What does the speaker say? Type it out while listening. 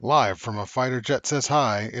Live from a fighter jet says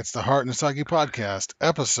hi, it's the Heart and Sagi podcast,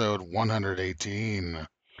 episode 118.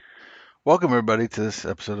 Welcome everybody to this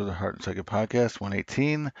episode of the Heart and Psychic Podcast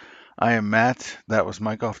 118. I am Matt. That was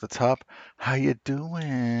Mike off the top. How you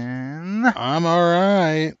doing? I'm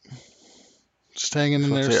alright. Just hanging in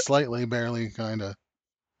So there say, slightly, barely, kinda.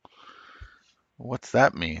 what's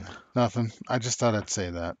that mean? Nothing. I just thought I'd say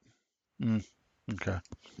that. Mm, okay.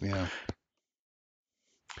 Yeah.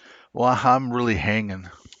 Well, I'm really hanging.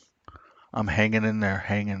 I'm hanging in there,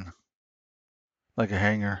 hanging like a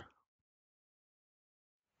hanger.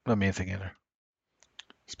 Let me think either.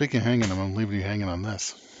 Speaking of hanging, I'm gonna leave you hanging on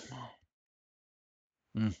this.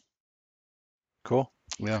 Mm, cool.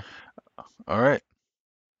 Yeah. All right.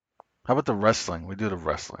 How about the wrestling? We do the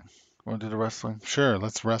wrestling. Want to do the wrestling? Sure,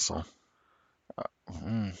 let's wrestle.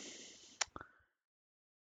 Mm,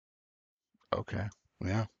 okay.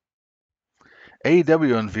 Yeah.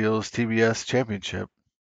 AEW unveils TBS Championship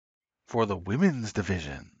for the women's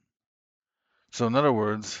division. So in other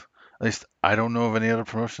words, at least I don't know of any other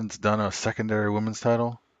promotions done a secondary women's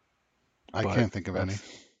title, I but can't think of any.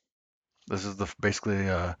 that's this is the basically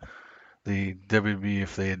the WB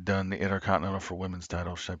if they had done the Intercontinental for women's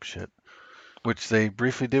title type shit, which they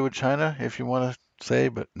briefly did with China, if you want to say,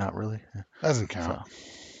 but not really. Doesn't count.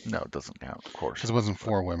 So no, it doesn't count, of course. Because it wasn't But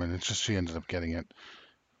for women, it's just she ended up getting it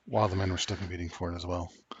while the men were still competing for it as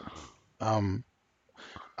well. Um,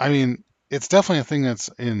 I mean, it's definitely a thing that's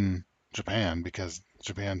in Japan because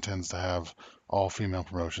Japan tends to have all female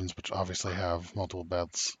promotions, which obviously have multiple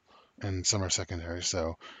belts, and some are secondary.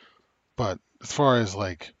 So, but as far as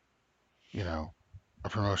like, you know, a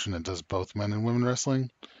promotion that does both men and women wrestling,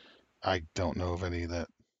 I don't know of any that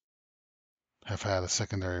have had a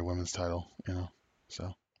secondary women's title,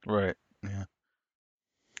 So, right, yeah,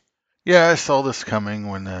 yeah. I saw this coming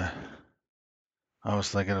when I was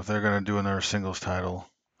thinking if they're gonna do another singles title,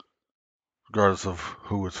 regardless of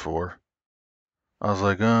who it's for, I was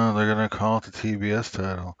like, oh, they're gonna call it the TBS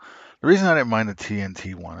title. The reason I didn't mind the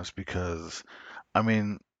TNT one is because, I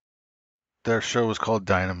mean, their show was called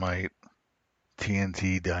Dynamite,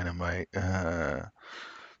 TNT Dynamite.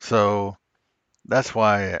 So that's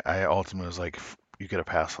why I ultimately was like, you get a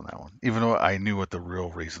pass on that one, even though I knew what the real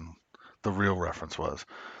reason, the real reference was.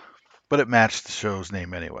 But it matched the show's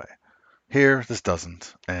name anyway. Here, this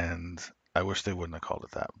doesn't, and I wish they wouldn't have called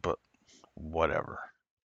it that, but whatever.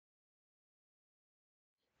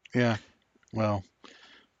 yeah, well,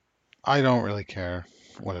 I don't really care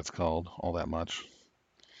what it's called all that much.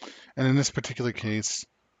 And in this particular case,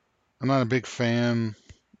 I'm not a big fan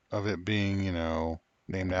of it being,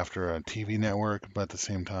 named after a TV network, but at the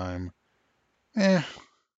same time, eh,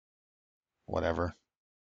 whatever.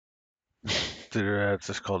 It's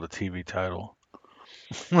just called a TV title.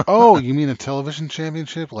 Oh, you mean a television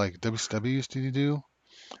championship like WCW used to do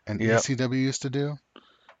and Yep, ECW used to do,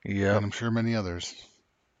 and yep, I'm sure many others.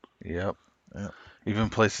 yep. Even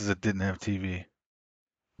places that didn't have TV.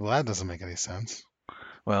 Well, that doesn't make any sense.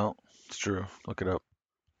 Well, it's true. Look it up.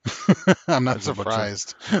 I'm not There's a bunch of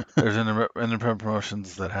surprised. there's independent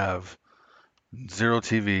promotions that have zero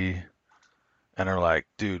TV and are like,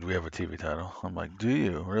 dude, we have a TV title. I'm like, do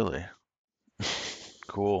you really?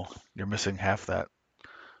 Cool. You're missing half that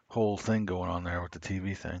whole thing going on there with the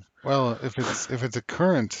TV thing. Well, if it's a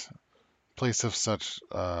current place of such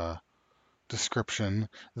description,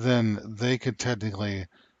 then they could technically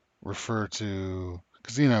refer to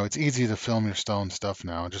because it's easy to film your stone stuff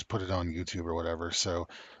now and just put it on YouTube or whatever. So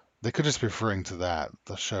they could just be referring to that,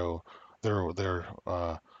 the show, their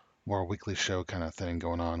more weekly show kind of thing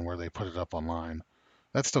going on where they put it up online.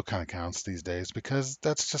 That still kind of counts these days because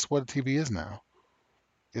that's just what TV is now.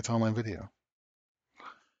 It's online video.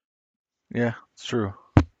 Yeah, it's true.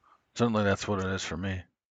 Certainly that's what it is for me.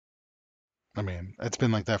 I mean, it's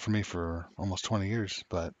been like that for me for almost 20 years,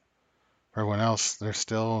 but for everyone else, they're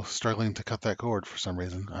still struggling to cut that cord for some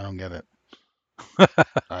reason. I don't get it.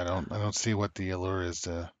 I don't see what the allure is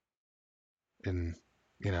to in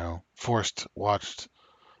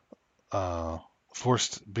uh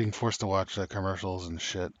forced to watch commercials and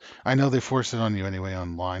shit. I know they force it on you anyway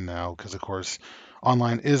online now because of course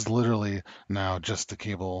online is literally now just the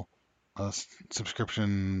cable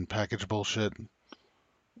subscription package bullshit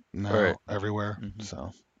Right. now everywhere. Hmm.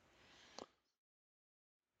 So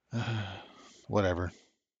whatever.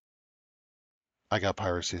 I got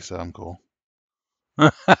piracy, so I'm cool.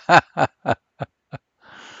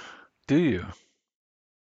 Do you?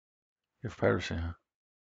 You have piracy, huh?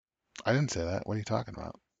 I didn't say that. What are you talking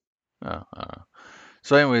about? Oh, I don't know.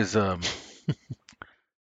 So, anyways,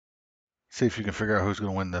 see if you can figure out who's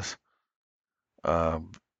going to win this.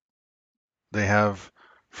 Um, they have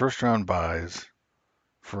first round buys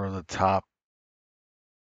for the top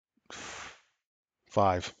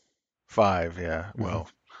 5. 5. Yeah, Hmm. well,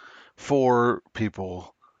 4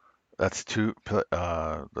 people. That's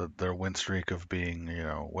their win streak of being,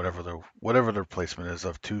 whatever their placement is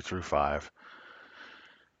of 2 through 5.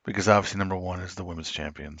 Because obviously number 1 is the women's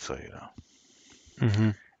champion, so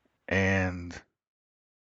Hmm. And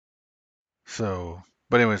so,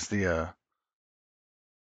 but anyways,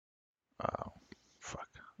 uh, fuck,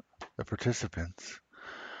 the participants.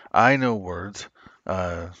 I know words,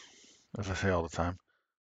 uh, as I say all the time.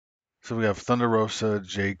 So we have Thunder Rosa,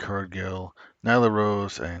 Jade Cargill, Nyla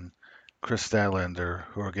Rose, and Chris Statlander,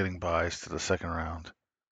 who are getting buys to the second round.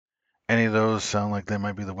 Any of those sound like they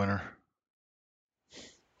might be the winner?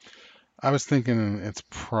 I was thinking it's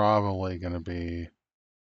probably going to be.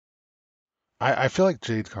 I feel like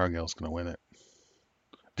Jade Cargill's going to win it.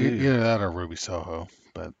 Do you? Either that or Ruby Soho,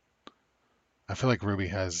 but I feel like Ruby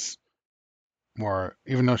has more,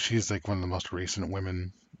 even though she's like one of the most recent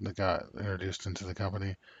women that got introduced into the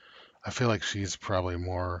company. I feel like she's probably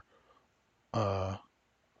more. Uh,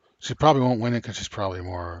 she probably won't win it because she's probably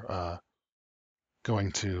more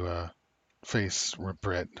going to face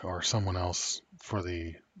Britt or someone else for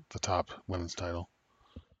the top women's title.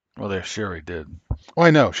 Well, there, she already did. Oh,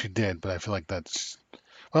 I know she did, but I feel like that's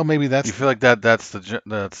well, maybe You that's feel like that's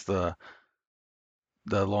the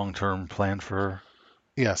long-term plan for her?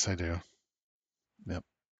 yes, I do. Yep.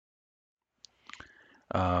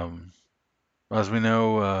 Um, as we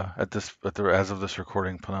know, as of this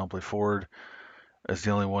recording, Penelope Ford is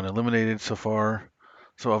the only one eliminated so far.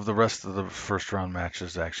 So of the rest of the first round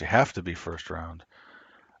matches that actually have to be first round,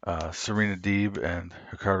 Serena Deeb and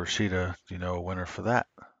Hikaru Shida, do you know a winner for that?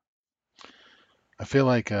 I feel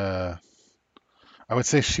like I would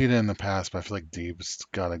say Sheeta in the past, but I feel like Deeb's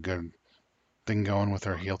got a good thing going with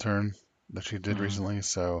her heel turn that she did Hmm. recently.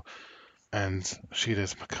 So and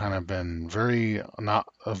Sheeta's kind of been very not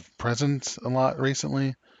of present a lot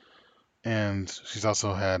recently, and she's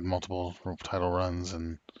also had multiple title runs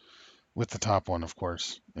and with the top one, of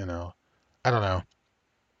course. I don't know.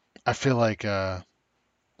 I feel like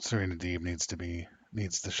Serena Deeb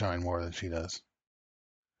needs to shine more than she does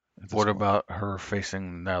at this What point. about her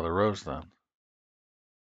facing Nyla Rose then?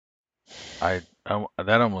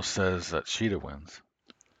 That almost says that Shida wins.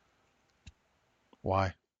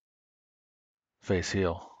 Why? Face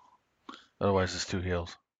heel. Otherwise, it's 2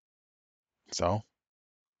 heels. So?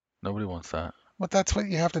 Nobody wants that. Well, that's what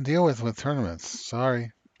you have to deal with tournaments.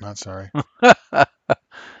 Sorry, not sorry.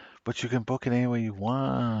 But you can book it any way you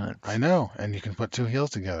I want. know, and you can put two heels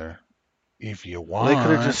together if you Well, they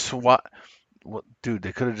could have want. just swapped. Well, dude,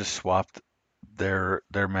 they could have just swapped their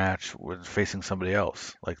match with facing somebody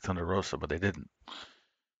else, like Thunder Rosa, but they didn't.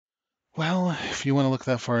 Well, if you want to look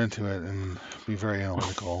that far into it and be very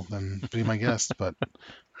analytical, then be my guest, but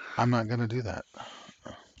I'm not going to do that.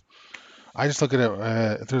 I just look at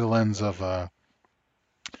it through the lens of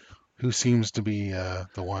who seems to be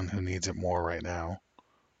the one who needs it more right now,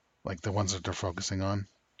 like the ones that they're focusing on.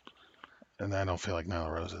 And I don't feel like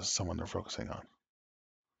Nyla Rose is someone they're focusing on.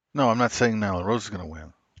 No, I'm not saying Nyla Rose is going to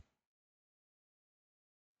win.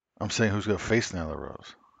 I'm saying who's going to face Nyla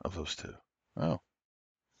Rose of those two. Oh,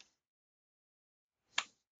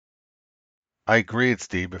 I agree it's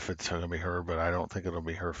deep if it's going to be her, but I don't think it'll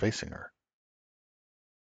be her facing her.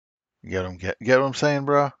 Get what I'm saying,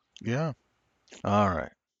 bro? yeah. All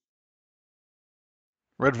right.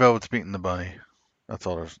 Red Velvet's beating the bunny. That's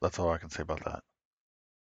all I can say about that.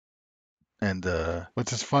 And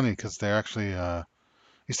Which is funny because they're actually,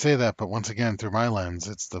 you say that, but once again, through my lens,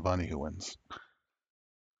 it's the bunny who wins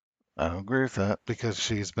I don't agree with that. because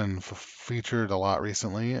she's been featured a lot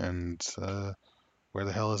recently, and where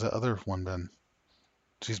the hell has that other one been?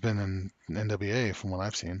 She's been in NWA from what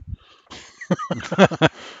I've seen.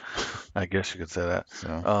 I guess you could say that. So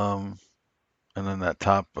And then that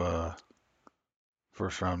top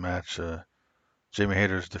first round match, Jamie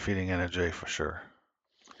Hayter's defeating Anna Jay for sure.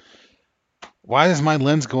 why does my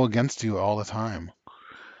lens go against you all the time?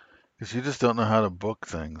 Because you just don't know how to book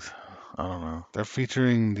things. I don't know. They're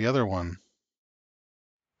featuring the other one.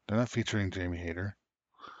 They're not featuring Jamie Hayter.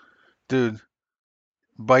 Dude,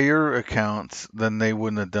 by your accounts, then they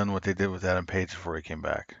wouldn't have done what they did with Adam Page before he came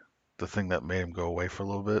back. The thing that made him go away for a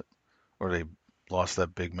little bit, or they lost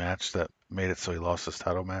that big match that made it so he lost his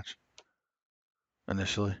title match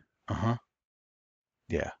initially. Uh huh.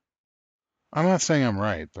 Yeah, I'm not saying I'm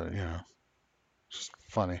right, but it's just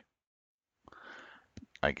funny.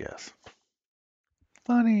 I guess.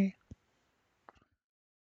 Funny.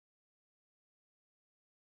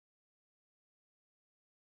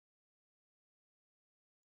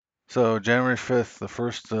 So January 5th, the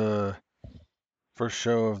first first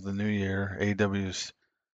show of the new year. AEW's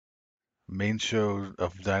main show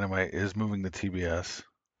of Dynamite is moving to TBS.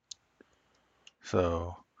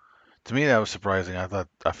 So to me that was surprising. I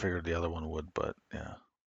figured the other one would, but yeah,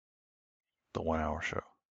 the 1 hour show.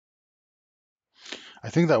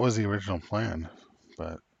 I think that was the original plan,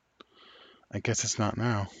 but I guess it's not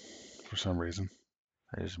now for some reason.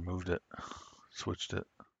 I just moved it, switched it.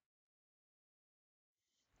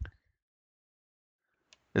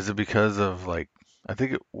 Is it because of like I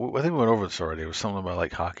think we went over this already. It was something about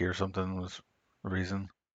like hockey or something was the reason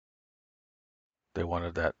they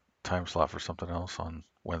wanted that time slot for something else on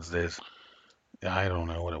Wednesdays. I don't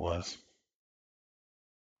know what it was.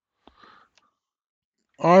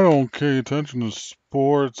 I don't pay attention to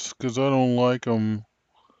sports because I don't like them.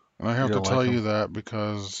 And I You have to don't like tell you them? that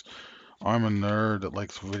because I'm a nerd that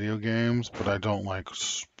likes video games, but I don't like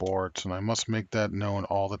sports, and I must make that known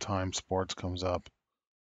all the time sports comes up.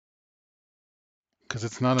 Because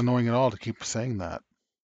it's not annoying at all to keep saying that.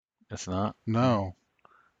 It's not. No.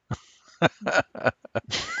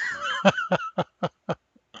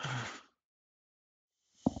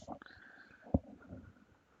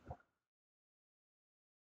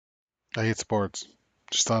 I hate sports.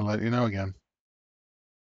 Just thought I'd let you know again.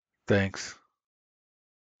 Thanks.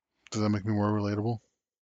 Does that make me more relatable?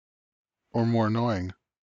 Or more annoying?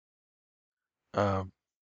 Uh,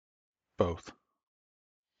 both.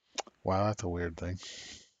 Wow, that's a weird thing.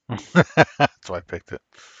 That's why I picked it.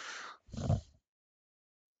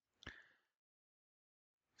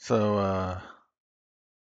 So,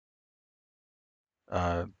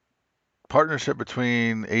 uh, partnership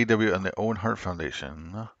between AEW and the Owen Hart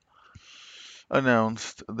Foundation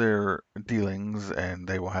announced their dealings, and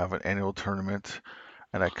they will have an annual tournament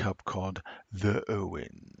and a cup called the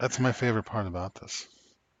Owen. That's my favorite part about this.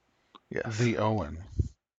 Yes, The Owen. it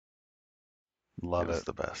Love is it.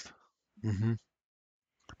 the best. Hmm.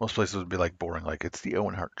 Most places would be like boring, like it's the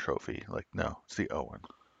Owen Hart Trophy. Like, no, it's the Owen.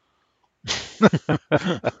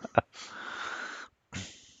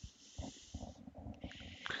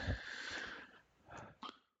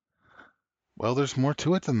 Well, there's more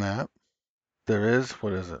to it than that. There is.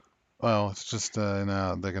 What is it? Well, it's just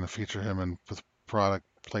now they're going to feature him in with product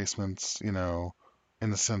placements, in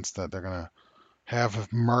the sense that they're going to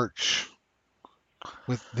have merch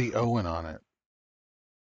with the Owen on it.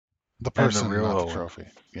 The And the person, real not the Owen. trophy.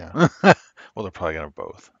 Yeah, Well, they're probably gonna have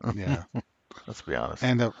both. yeah. Let's be honest.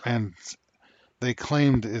 And they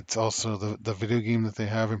claimed it's also the video game that they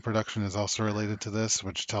have in production is also related to this,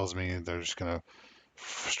 which tells me they're just going to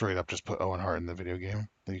straight up just put Owen Hart in the video game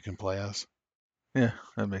that you can play as. Yeah,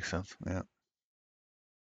 that makes sense. Yeah.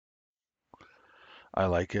 I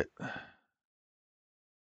like it.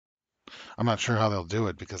 I'm not sure how they'll do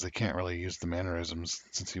it because they can't really use the mannerisms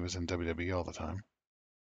since he was in WWE all the time,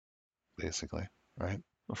 basically, right?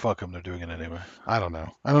 Well, fuck them. They're doing it anyway. I don't know.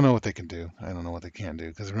 I don't know what they can do. I don't know what they can't do.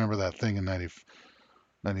 Because remember that thing in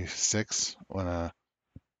 96 when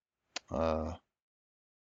uh,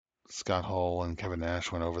 Scott Hall and Kevin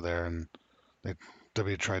Nash went over there and they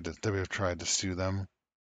W tried to sue him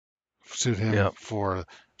Yep. for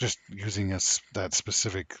just using that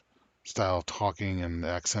specific style of talking and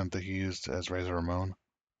accent that he used as Razor Ramon.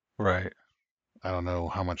 Right. I don't know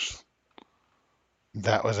how much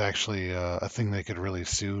that was actually a thing they could really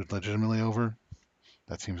sue legitimately over.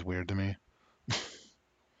 That seems weird to me.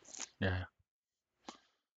 Yeah.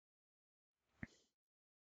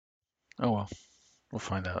 Oh well. We'll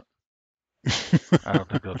find out. I don't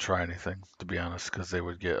think they'll try anything, to be honest, because they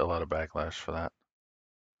would get a lot of backlash for that.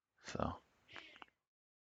 So,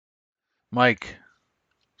 Mike,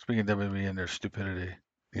 speaking of WWE and their stupidity,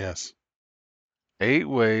 Yes. 8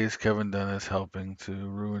 ways Kevin Dunn is helping to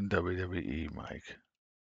ruin WWE, Mike.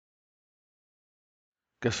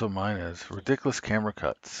 Guess what mine is? Ridiculous camera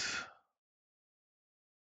cuts.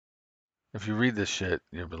 If you read this shit,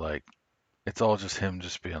 you'll be like, it's all just him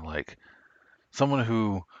just being like, someone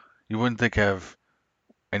who you wouldn't think have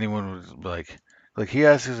anyone would be like he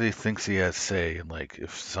actually thinks he has say in like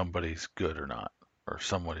if somebody's good or not, or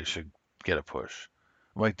somebody should get a push.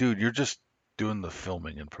 I'm like, dude, you're just doing the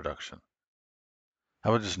filming and production.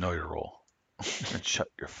 How about just know your role and shut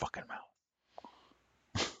your fucking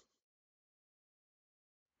mouth?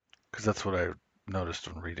 Because that's what I noticed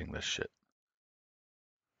when reading this shit.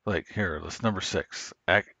 Like here, this number 6.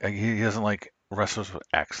 He doesn't like wrestlers with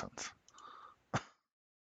accents.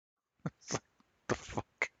 It's like, the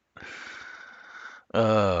fuck.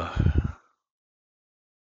 Uh,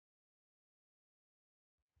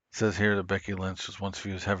 Says here that Becky Lynch was once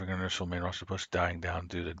viewed as having her initial main roster push dying down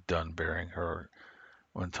due to Dunn burying her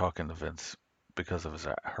when talking to Vince because of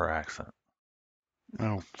her accent.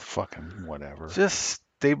 Oh, fucking whatever. Just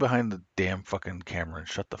stay behind the damn fucking camera and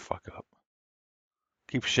shut the fuck up.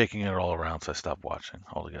 Keep shaking it all around so I stop watching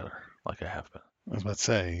altogether, like I have been. I was about to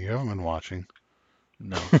say, you haven't been watching.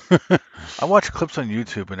 No. I watch clips on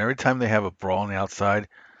YouTube, and every time they have a brawl on the outside,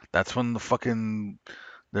 that's when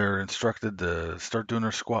they're instructed to start doing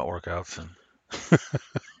their squat workouts, and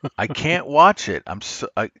I can't watch it. I've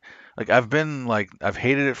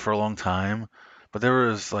hated it for a long time, but there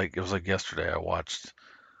was like it was like yesterday I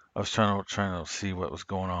was trying to see what was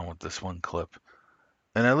going on with this one clip,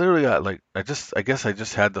 and I literally got like I guess I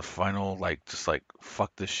just had the final like just like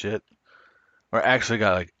fuck this shit, or actually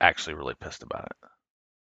got like actually really pissed about it.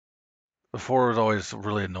 Before it was always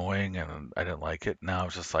really annoying and I didn't like it. Now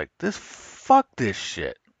it's just like this fuck this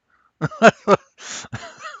shit.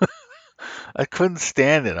 I couldn't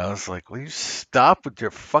stand it. I was like, will you stop with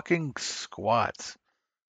your fucking squats?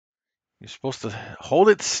 You're supposed to hold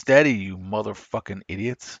it steady, you motherfucking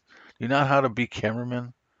idiots. You know how to be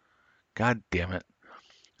cameramen? God damn it.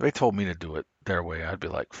 If they told me to do it their way, I'd be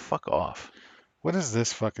like, fuck off. What is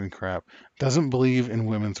this fucking crap? Doesn't believe in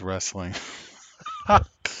women's wrestling. I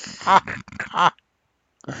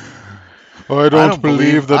I don't don't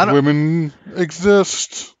believe believe that I don't women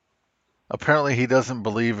exist. apparently he doesn't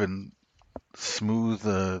believe in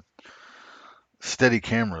smooth steady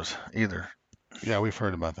cameras either. Yeah, we've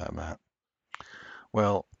heard about that, Matt.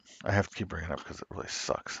 Well, I have to keep bringing it up because it really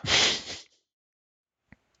sucks.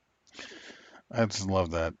 I just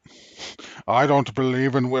love that. I don't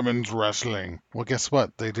believe in women's wrestling. Well, guess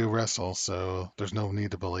what? They do wrestle, so there's no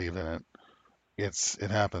need to believe in it. It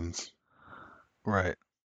happens. Right.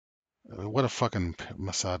 What a fucking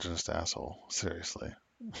misogynist asshole. Seriously.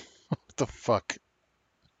 What the fuck?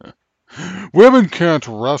 Women can't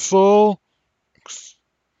wrestle,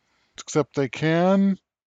 except they can.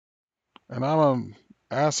 And I'm an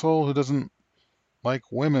asshole who doesn't like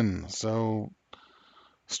women, so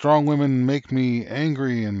strong women make me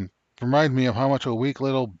angry and remind me of how much a weak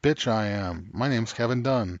little bitch I am. My name's Kevin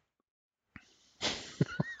Dunn.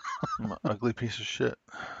 I'm an ugly piece of shit.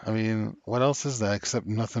 I mean, what else is that except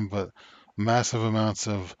nothing but massive amounts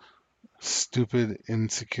of stupid,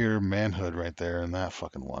 insecure manhood right there in that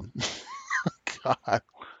fucking one. God.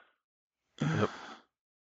 Yep.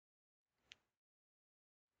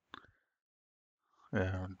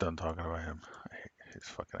 Yeah, I'm done talking about him. I hate his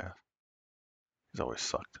fucking ass. He's always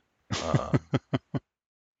sucked. Um,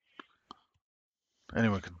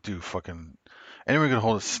 anyone could do fucking. Anyone could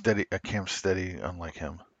hold a cam steady, unlike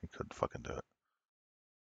him. He couldn't fucking do it.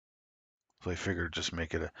 So he figured just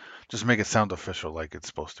make it sound official, like it's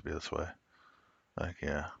supposed to be this way. Like,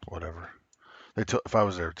 yeah, whatever. If I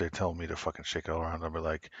was there, they tell me to fucking shake it all around. I'd be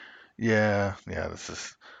like, yeah, this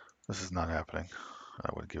is not happening. I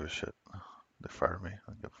wouldn't give a shit. They fired me. I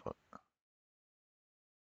don't give a fuck.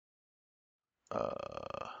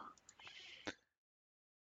 Uh,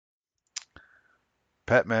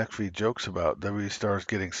 Pat McAfee jokes about WWE stars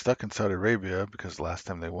getting stuck in Saudi Arabia because last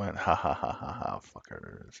time they went, ha ha ha ha ha,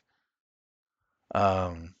 fuckers.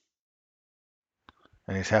 Um,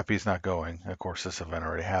 and he's happy he's not going. Of course, this event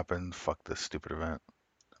already happened. Fuck this stupid event.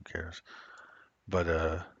 Who cares? But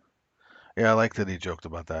yeah, I like that he joked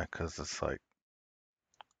about that because it's like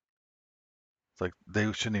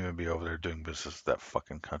they shouldn't even be over there doing business with that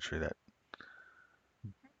fucking country, that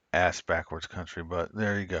ass backwards country. But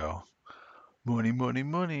there you go. Money, money,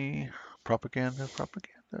 money. Propaganda,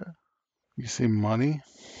 propaganda. You see money?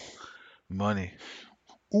 Money.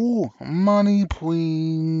 Ooh, money,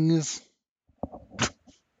 please.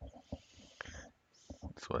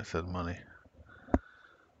 That's why I said money.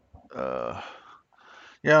 Uh,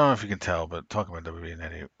 yeah, I don't know if you can tell, but talking about WWE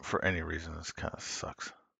in for any reason, this kind of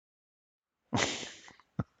sucks.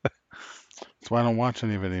 That's why I don't watch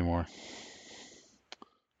any of it anymore.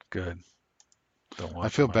 Good. Don't I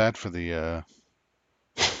watch feel them. bad for the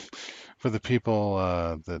people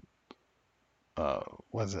that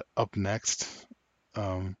was it up next?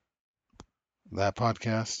 Um, that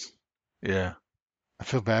podcast. Yeah. I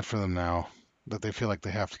feel bad for them now that they feel like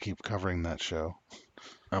they have to keep covering that show.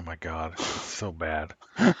 Oh my God, it's so bad.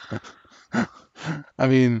 I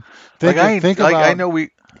mean, Like think I about know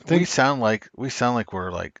think we sound like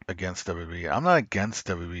we're like against WWE. I'm not against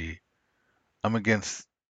WWE. I'm against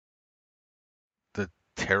the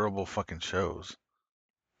terrible fucking shows.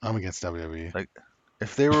 I'm against WWE. Like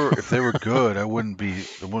if they were good, I wouldn't be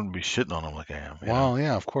shitting on them like I am, you know. Well,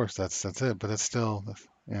 yeah, of course that's it, but it's still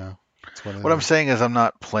yeah, that's what it What I'm is. saying is I'm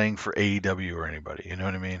not playing for AEW or anybody, you know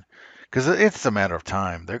what I mean? Because it's a matter of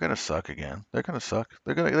time. They're gonna suck again. They're gonna suck.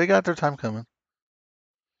 They got their time coming.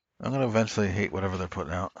 I'm gonna eventually hate whatever they're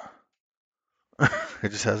putting out. It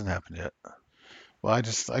just hasn't happened yet. Well, I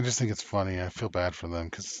just think it's funny. I feel bad for them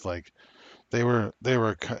because like they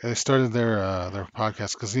started their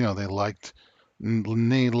podcast because they they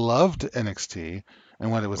loved NXT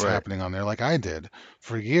and what it was Right. happening on there like I did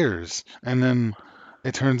for years, and then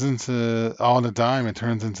it turns into all on a dime. It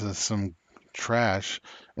turns into some trash.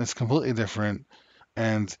 It's completely different,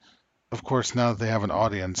 and of course now that they have an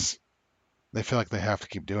audience, they feel like they have to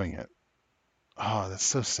keep doing it. Oh, that's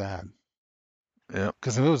so sad. Yep.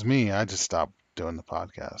 Because if it was me, I'd just stop doing the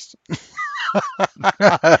podcast.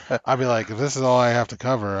 I'd be like, if this is all I have to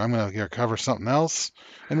cover, I'm gonna either cover something else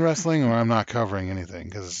in wrestling, or I'm not covering anything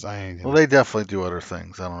because I ain't Well, gonna. they definitely do other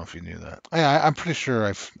things. I don't know if you knew that. I'm pretty sure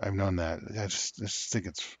I've known that. I just think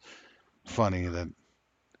it's funny that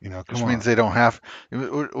come Which on. means they don't have,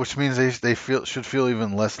 which means they should feel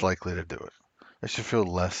even less likely to do it. They should feel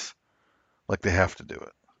less like they have to do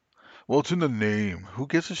it. Well, it's in the name. Who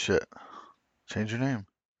gives a shit? Change your name.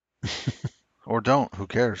 Or don't. Who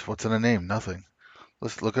cares? What's in a name? Nothing.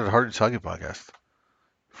 Let's look at the Hard Talking podcast.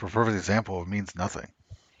 For a perfect example, it means nothing.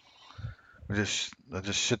 I just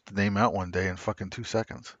shit the name out one day in fucking 2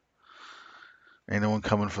 seconds. Ain't no one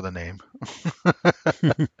coming for the name.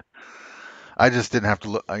 I just didn't have to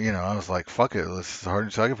look. I was like, fuck it. This is the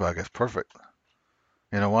Hard Talking podcast. Perfect.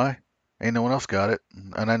 You know why? Ain't no one else got it,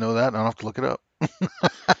 and I know that. And I don't have to look it up.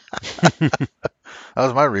 That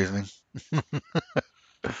was my reasoning.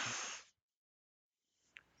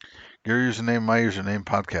 Your username, my username,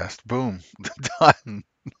 podcast. Boom. Done.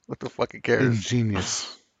 What the fuck it cares?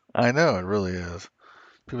 Ingenious. I know, it really is.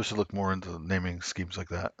 People should look more into naming schemes like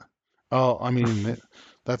that. Oh, I mean,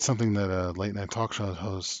 that's something that late night talk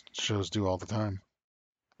shows do all the time.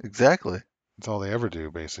 Exactly. That's all they ever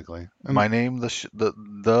do, basically. And My name,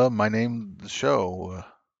 my name, the show.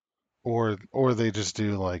 or they just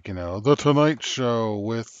do like the Tonight Show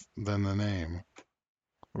with then the name,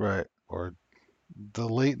 Right. or the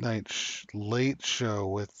late show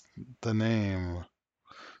with the name.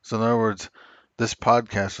 So in other words, this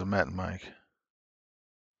podcast with Matt and Mike.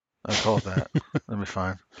 I call it that. That'd be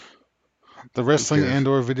fine. The Who wrestling cares?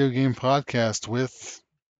 and/or video game podcast with.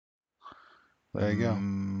 There you go.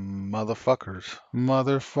 Motherfuckers.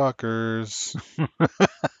 Motherfuckers.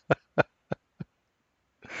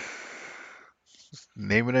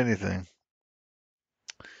 Name it anything.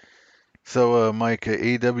 So, Mike,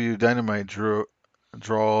 AEW Dynamite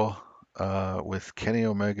draw with Kenny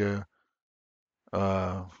Omega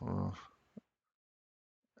uh,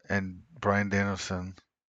 and Bryan Danielson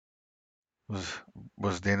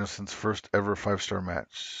was Danielson's first ever 5-star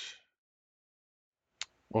match.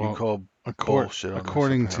 You Well, call bullshit on this,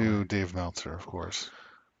 according apparently. to Dave Meltzer, of course.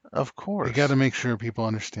 Of You got course. to make sure people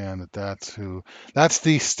understand that that's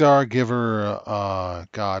the star giver,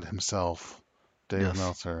 God himself, Dave Yes.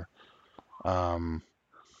 Meltzer. Um,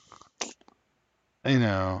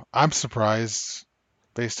 I'm surprised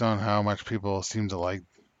based on how much people seem to like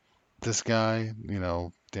this guy.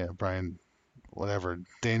 Brian, whatever,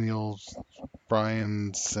 Daniels,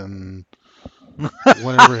 Bryanson,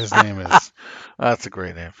 whatever his name is. That's a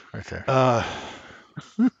great name right there. Uh,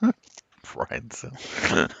 Bryanson.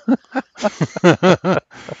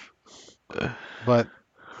 but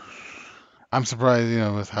I'm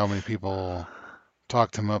surprised, with how many people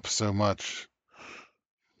talked him up so much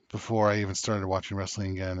before I even started watching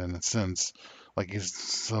wrestling again, and since, like, he's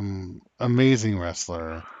some amazing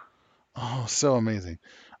wrestler. Oh, so amazing.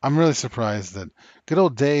 I'm really surprised that good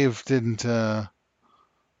old Dave didn't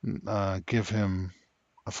give him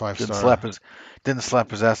a five Didn't star. slap his didn't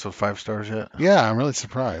slap his ass with 5 stars yet. Yeah, I'm really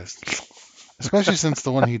surprised. Especially since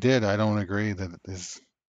the one he did, I don't agree that it is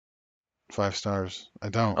 5 stars. I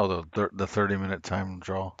don't. Oh, the 30-minute time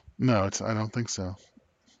draw. No, I don't think so.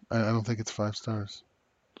 I don't think it's 5 stars.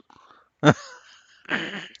 Now,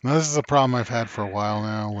 this is a problem I've had for a while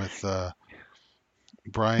now with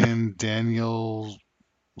Brian Danielson,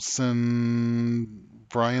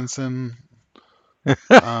 Bryanson,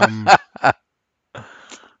 um,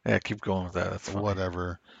 Yeah, keep going with that. That's funny.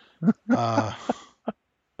 whatever. Uh,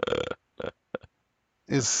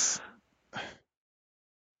 is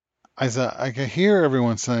I can hear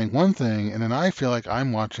everyone saying one thing, and then I feel like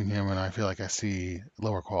I'm watching him, and I feel like I see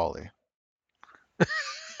lower quality.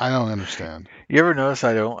 I don't understand. You ever notice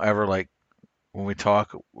I don't ever like when we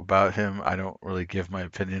talk about him, I don't really give my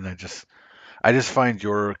opinion. I just find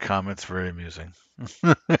your comments very amusing.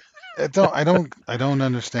 I don't Because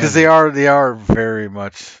understand they it. are they are very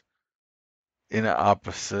much in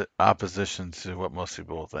opposition to what most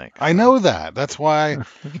people will think. I So know that. That's why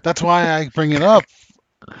I bring it up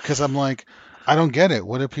because I'm like, I don't get it.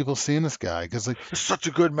 What are people seeing this guy? Because like, it's such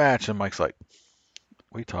a good match, and Mike's like,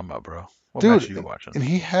 "What are you talking about, bro?" What match are dude. you watching? And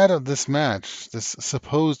he had this match, this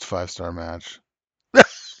supposed 5-star match.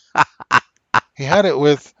 He had it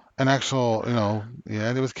with an actual,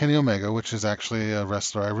 yeah, it was Kenny Omega, which is actually a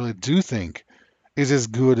wrestler I really do think is as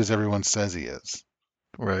good as everyone says he is.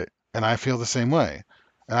 Right. And I feel the same way.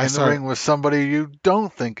 And I In the start ring with somebody you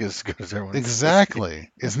don't think is as good as everyone says.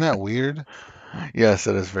 exactly. Isn't that weird? Yes,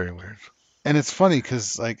 that is very weird. And it's funny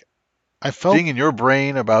because like I felt Being in your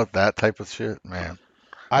brain about that type of shit, man,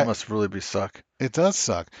 that I must really be suck. it does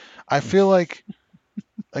suck. I feel like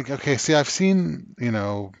okay, see I've seen,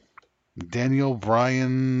 Daniel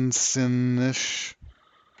Bryanson-ish,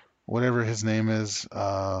 whatever his name is.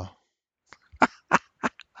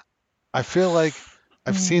 I feel like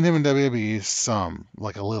I've seen him in WWE some,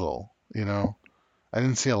 like a little, I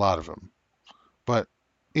didn't see a lot of him. But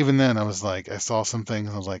even then, I was like, I saw some things,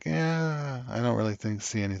 and I was like, yeah, I don't really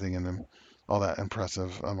see anything in him all that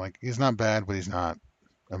impressive. I'm like, he's not bad, but he's not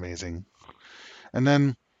amazing. And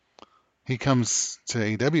then he comes to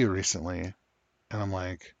AEW recently, and I'm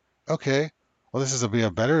like, okay, well, this is be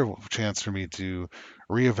a better chance for me to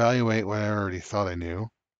reevaluate what I already thought I knew,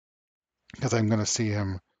 because I'm going to see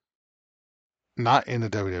him not in the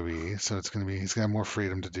WWE, so he's gonna have more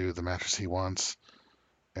freedom to do the matches he wants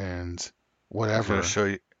and He's gonna whatever. show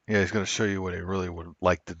you. Yeah, he's gonna show you what he really would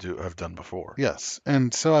like to do. Have done before. Yes,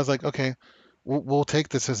 and so I was like, okay, we'll take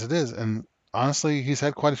this as it is. And honestly, he's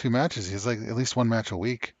had quite a few matches. He's like at least one match a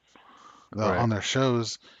week Right. on their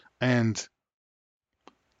shows, and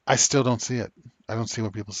I still don't see it. I don't see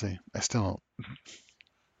what people see. I still don't.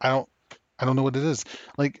 I don't. I don't know what it is.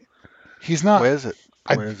 Like he's not. Where is it?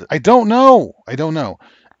 I Where is it? I don't know. I don't know.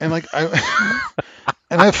 And like I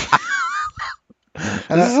and I and This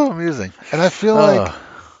I is so amusing. and I feel like Oh,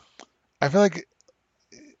 I feel like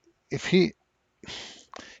if he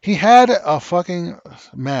had a fucking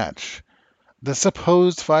match, the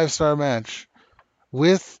supposed 5-star match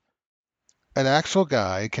with an actual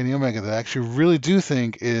guy, Kenny Omega, that I actually really do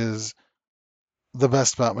think is the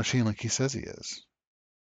best Bout Machine, like he says he is.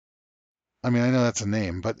 I mean, I know that's a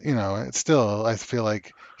name, but it's still. I feel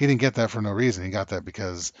like he didn't get that for no reason. He got that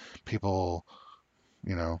because people,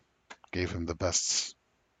 you know, gave him the best,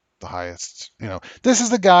 the highest. This is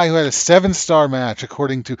the guy who had a 7-star match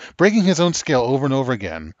according to breaking his own scale over and over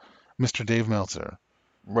again, Mr. Dave Meltzer,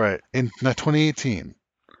 right. in 2018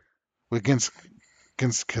 against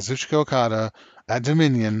Kazuchika Okada at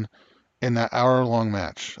Dominion in that hour-long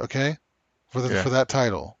match. Okay, Yeah. for that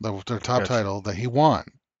title, their top Gotcha. title that he won.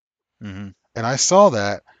 Hmm. And I saw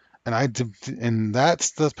that, and and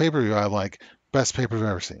that's the pay-per-view I like, best pay-per-view I've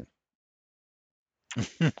ever seen.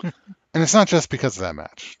 And it's not just because of that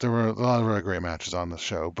match. There were a lot of really great matches on the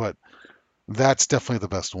show, but that's definitely the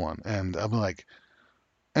best one. And I'm like,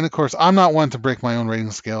 and of course, I'm not one to break my own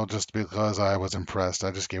rating scale just because I was impressed.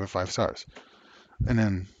 I just gave it 5 stars. And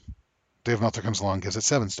then Dave Meltzer comes along and gives it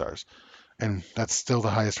 7 stars. And that's still the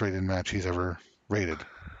highest rated match he's ever rated,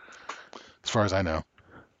 as far as I know.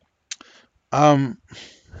 Um,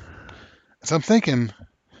 so I'm thinking,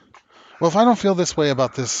 well, if I don't feel this way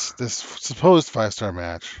about this supposed 5-star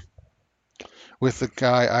match with the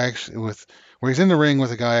guy I actually with where he's in the ring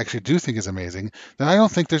with a guy I actually do think is amazing, then I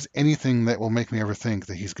don't think there's anything that will make me ever think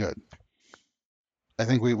that he's good. I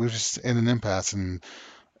think we're just in an impasse, and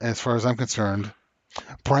as far as I'm concerned,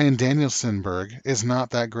 Brian Danielsonberg is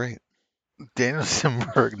not that great. Daniel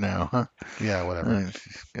Simberg now, huh? Yeah, whatever.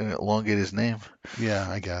 He's gonna elongate his name. Yeah,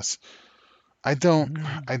 I guess. I don't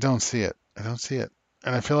I don't see it. I don't see it.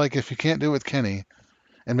 And I feel like if you can't do it with Kenny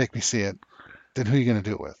and make me see it, then who are you going to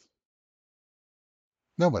do it with?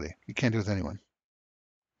 Nobody. You can't do it with anyone.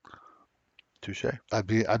 Touche. I'd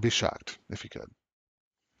be shocked if you could.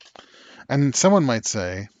 And someone might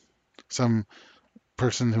say, some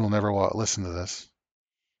person who will never listen to this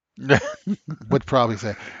would probably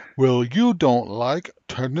say, "Well, you don't like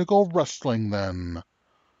technical wrestling then.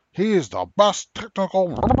 He is the best technical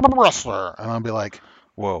wrestler." And I'll be like,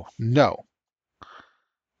 Whoa. "No,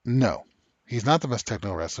 no. He's not the best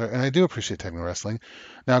technical wrestler, and I do appreciate technical wrestling.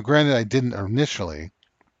 Now, granted, I didn't initially,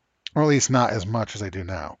 or at least not as much as I do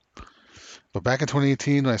now. But back in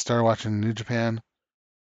 2018, when I started watching New Japan,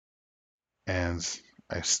 and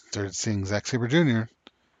I started seeing Zack Sabre Jr.,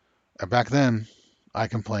 back then, I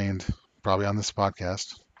complained, probably on this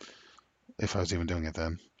podcast, if I was even doing it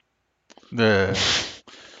then, Uh,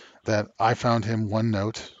 that I found him one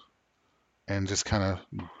note and just kind of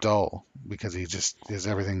dull because his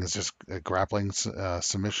everything is just a grappling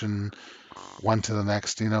submission, one to the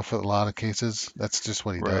next. For a lot of cases, that's just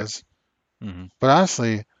what he right. does. Hmm. But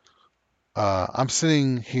honestly, I'm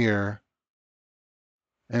sitting here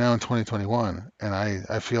and now in 2021, and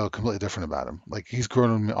I feel completely different about him. Like he's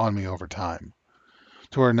grown on me over time,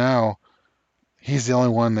 to where now he's the only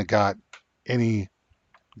one that got any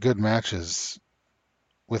good matches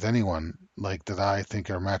with anyone like that I think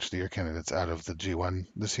are match of the year candidates out of the G1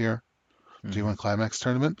 this year, Hmm. G1 Climax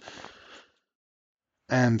tournament,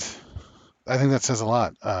 and I think that says a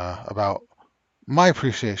lot about my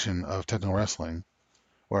appreciation of technical wrestling.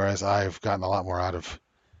 Whereas I've gotten a lot more out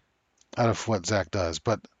of what Zach does,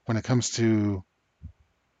 but uh, when it comes to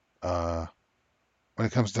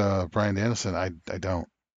Brian Danielson, I don't.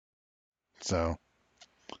 So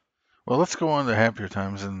Well, let's go on to happier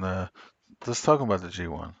times and let's talk about the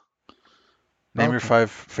G1. Name your okay,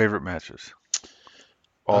 5 favorite matches.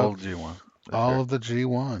 All okay, G1 this all year. of the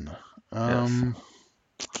G1. Yes. Um,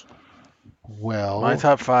 My well,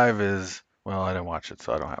 top 5 is, well, I didn't watch it,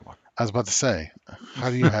 so I don't have one. I was about to say, how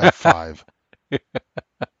do you have five?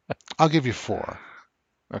 I'll give you four.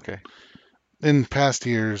 Okay. In past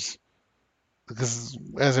years, because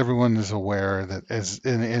as everyone is aware, that as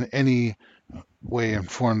in any way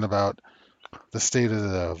informed about the state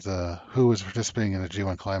of the who was participating in the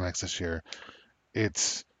G1 Climax this year,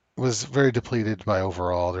 it was very depleted by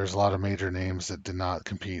overall. There's a lot of major names that did not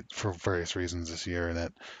compete for various reasons this year,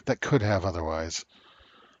 and that could have otherwise,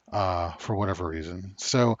 for whatever reason.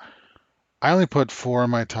 So I only put four on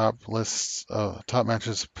my top lists, top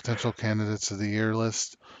matches, potential candidates of the year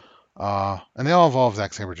list, and they all involve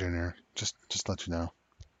Zack Sabre Jr. Just to let you know.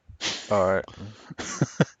 All right.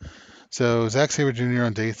 So Zack Sabre Jr.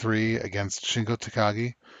 on day three against Shingo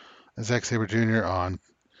Takagi, Zack Sabre Jr. on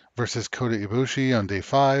versus Kota Ibushi on day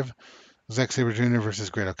five, Zack Sabre Jr. versus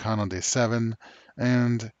Great Khan on day 7,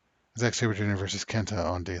 and Zack Sabre Jr. versus Kenta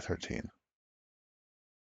on day 13.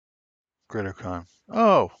 Greater Con.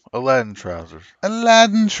 Oh, Aladdin trousers.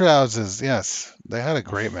 Aladdin trousers, yes, they had a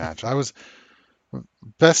great match. I was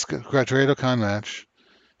best Great Khan match.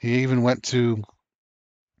 He even went to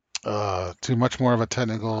much more of a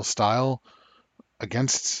technical style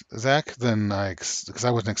against Zack than because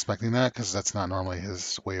I wasn't expecting that because that's not normally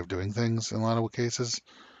his way of doing things in a lot of cases.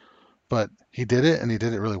 But he did it and he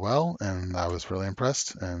did it really well, and I was really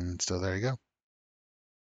impressed. And so there you go.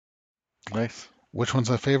 Nice. Which one's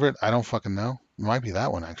my favorite? I don't fucking know. It might be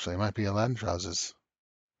that one actually. It might be Aladdin trousers.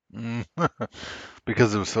 Mm.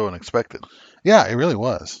 Because it was so unexpected. Yeah, it really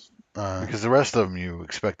was. Because the rest of them you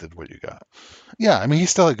expected what you got. Yeah, I mean he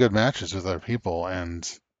still had good matches with other people,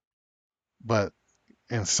 but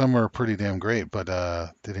and some were pretty damn great, but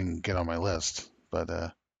they didn't get on my list. But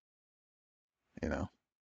you know,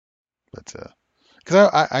 but because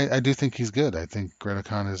I do think he's good. I think Great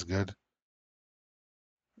Khan is good,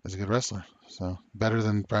 is a good wrestler. So better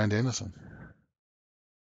than Brian Danielson.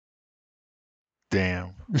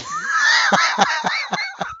 Damn.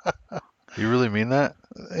 You really mean that?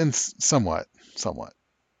 And somewhat, somewhat.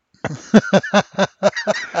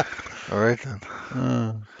 All right then.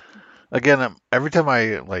 Uh, Again, every time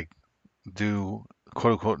I like do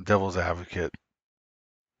quote unquote devil's advocate,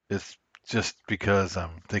 it's just because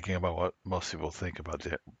I'm thinking about what most people think about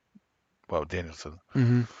Danielson.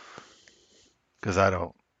 hmm Because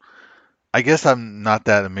I guess I'm not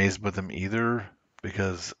that amazed with him either,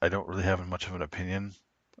 because I don't really have much of an opinion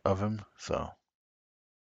of him. So,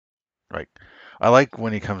 like, I like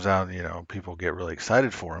when he comes out, people get really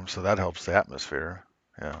excited for him, so that helps the atmosphere.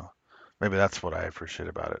 Yeah, maybe that's what I appreciate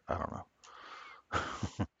about it. I don't know.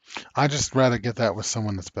 I just rather get that with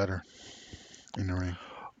someone that's better in the ring.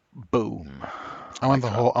 Boom. I want Mic the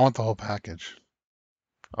drop. whole I want the whole package.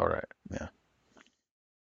 All right. Yeah.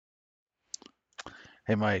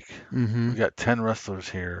 Hey, Mike, hmm we got 10 wrestlers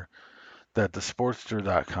here that the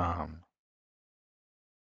Sportster.com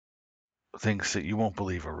thinks that you won't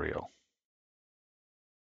believe are real.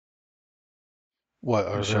 What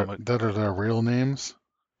are Michelle their Mc... that are their real names?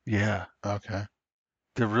 Yeah. Okay.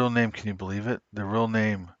 Their real name, can you believe it? Their real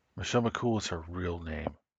name, Michelle McCool is her real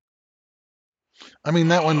name. I mean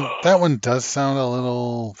that one does sound a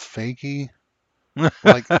little fakey.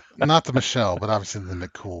 Like not the Michelle, but obviously the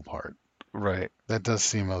McCool part. Right. That does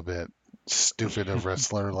seem a bit stupid of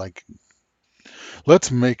wrestler. Like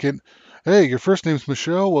let's make it. Hey, your first name's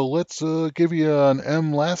Michelle. Well, let's give you an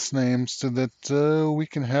M last name so that we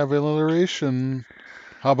can have alliteration.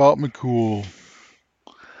 How about McCool?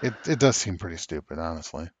 It does seem pretty stupid,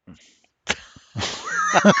 honestly.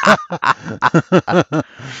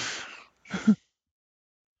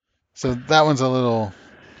 So that one's a little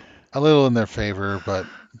in their favor, but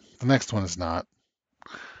the next one is not.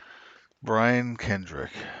 Brian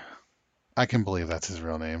Kendrick. I can believe that's his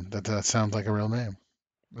real name. That sounds like a real name.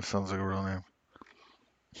 That sounds like a real name.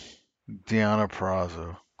 Deanna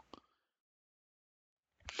Prazo.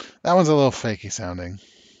 That one's a little fakey sounding,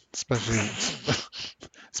 especially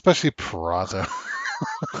especially Peraza.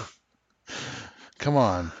 Come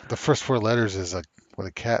on, the first four letters is like what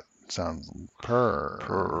a cat sounds. Purr.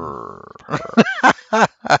 Purr.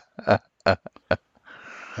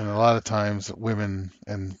 And a lot of times, women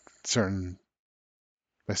and certain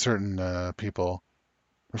people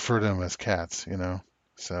refer to them as cats.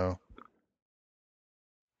 So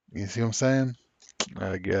you see what I'm saying?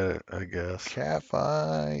 I get it, I guess. Cat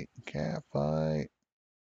fight.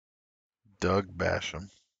 Doug Basham.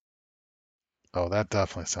 Oh, that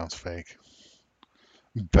definitely sounds fake.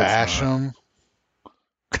 Does not. Basham.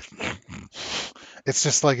 It's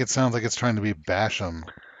just like it sounds like it's trying to be Basham,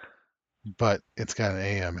 but it's got an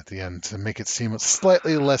AM at the end to make it seem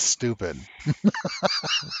slightly less stupid.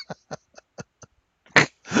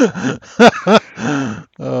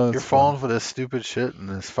 Oh, You're that's fun. falling for this stupid shit in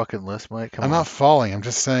this fucking list, Mike? Come I'm not on. falling. I'm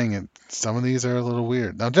just saying it. Some of these are a little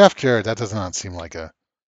weird. Now, Jeff Jarrett, that does not seem like a.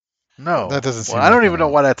 That No. doesn't Well, seem I like don't one even know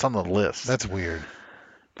of. why that's on the list. That's weird.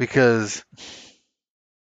 Because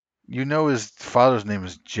his father's name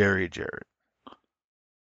is Jerry Jarrett.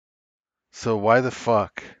 So why the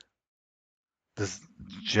fuck does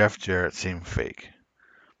Jeff Jarrett seem fake?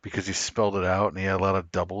 Because he spelled it out and he had a lot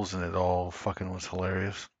of doubles and it all fucking was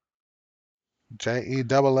hilarious.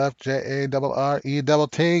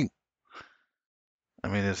 JEFFJARRET. I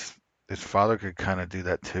mean, his father could kind of do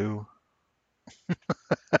that too.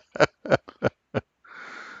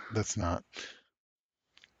 That's not.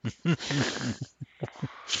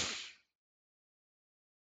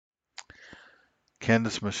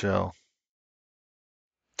 Candace Michelle.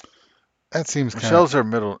 That seems kind of.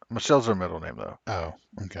 Michelle's her middle name though. Oh,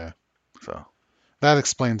 okay. So That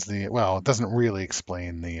explains the. Well, it doesn't really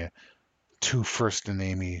explain the two first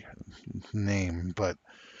namey name, but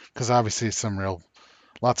because obviously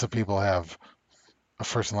lots of people have a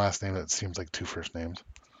first and last name that seems like two first names.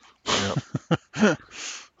 yep,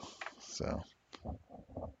 So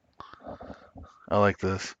I like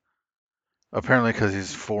this. Apparently, because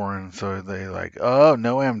he's foreign, so they like, oh,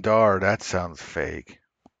 Noam Dar, that sounds fake.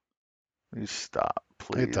 You stop, it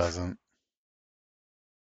please. doesn't.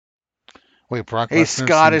 Wait, Brock He's Lesnar seems.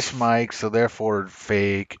 Scottish, Mike, so therefore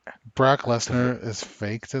fake. Brock Lesnar is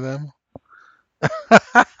fake to them?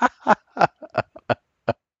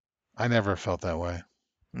 I never felt that way.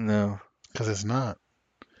 No. Because it's not.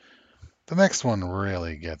 The next one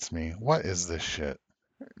really gets me. What is this shit?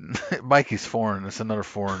 Mikey's foreign. It's another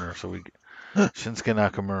foreigner, so we Shinsuke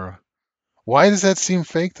Nakamura. Why does that seem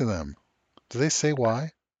fake to them? Do they say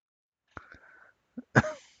why?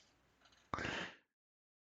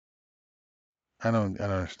 I don't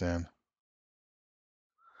understand.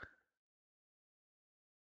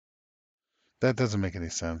 That doesn't make any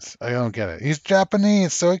sense. I don't get it. He's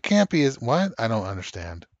Japanese, so it can't be his. What? I don't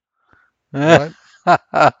understand. What?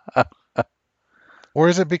 Or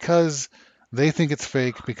is it because they think it's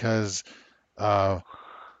fake uh,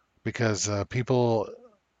 because people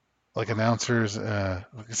like announcers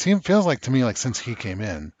feels like to me like since he came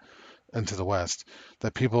into the West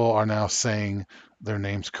that people are now saying their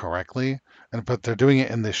names correctly and but they're doing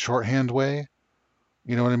it in this shorthand way.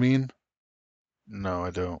 You know what I mean? No,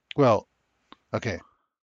 I don't. Well, okay.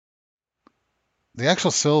 The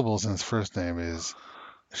actual syllables in his first name is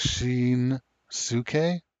Shinsuke.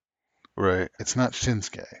 Right. It's not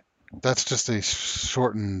Shinsuke. That's just a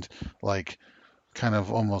shortened, like, kind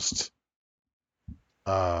of almost,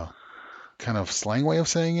 uh, kind of slang way of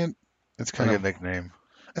saying it. It's kind Like a of, nickname.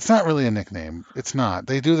 it's not really a nickname. It's not.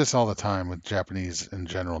 They do this all the time with Japanese in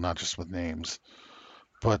general, not just with names.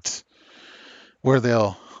 But where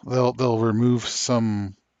they'll remove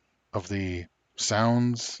some of the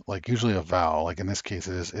sounds, like usually a vowel, like in this case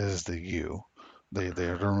it is the U.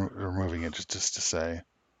 They're removing it just to say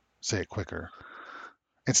it quicker.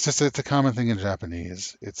 It's a common thing in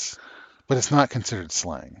Japanese. But it's not considered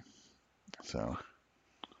slang. So,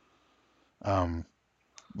 um,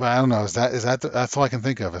 but I don't know. That's all I can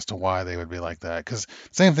think of as to why they would be like that? Because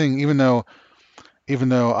same thing. Even though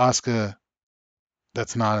Asuka,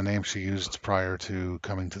 that's not a name she used prior to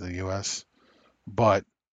coming to the U.S., but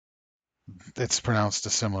it's pronounced a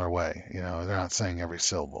similar way. They're not saying every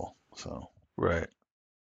syllable. So Right.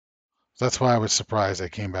 that's why I was surprised they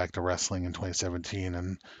came back to wrestling in 2017,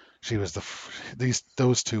 and she was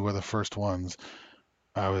those two were the first ones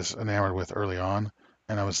I was enamored with early on,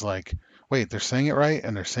 and I was like, wait, they're saying it right,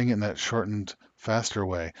 and they're saying it in that shortened, faster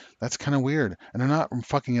way. That's kind of weird, and they're not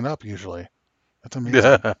fucking it up usually. That's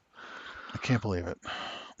amazing. I can't believe it.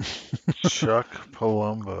 Chuck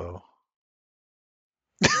Palumbo.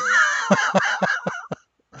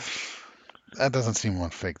 That doesn't seem one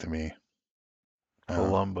fake to me. Oh,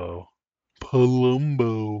 Palumbo.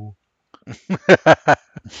 Palumbo.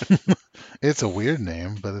 It's a weird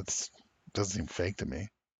name, but it doesn't seem fake to me.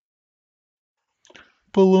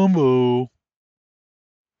 Palumbo.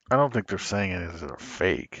 I don't think they're saying it as a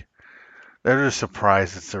fake. They're just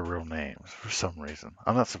surprised it's their real names for some reason.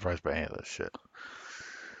 I'm not surprised by any of this shit.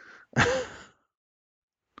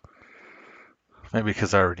 Maybe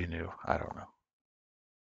because I already knew. I don't know.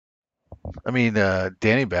 I mean,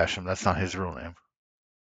 Danny Basham, that's not his real name.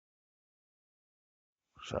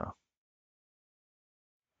 So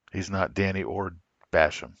he's not Danny or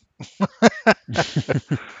Basham.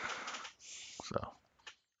 So,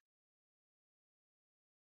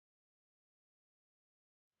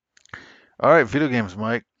 all right, video games,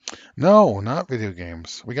 Mike. No, not video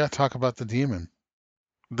games. We got to talk about the demon.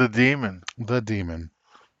 The Demon. The demon.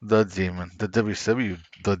 The Demon. The WCW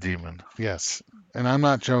The Demon. Yes. And I'm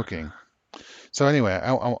not joking. So anyway,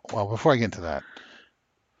 well, before I get into that,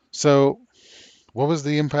 so what was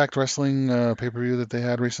the Impact Wrestling pay-per-view that they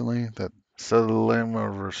had recently? That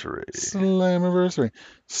Slammiversary. Slammiversary.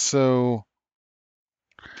 So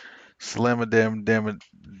Slam down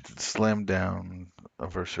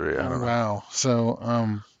anniversary. I don't wow.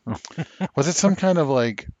 So was it some kind of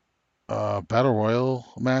like battle royal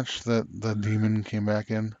match that the demon came back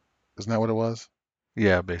in? Isn't that what it was?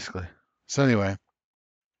 Yeah, basically. So anyway,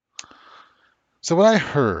 so what I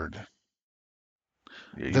heard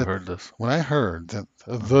Yeah, you that heard this. when I heard that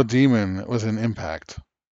the demon was in Impact,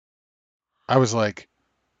 I was like,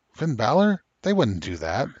 Finn Balor? They wouldn't do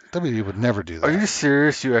that. WWE would never do Are that. you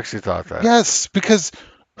serious? You actually thought that? Yes, because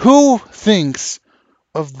who thinks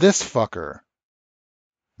of this fucker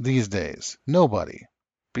these days? Nobody.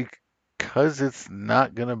 Because it's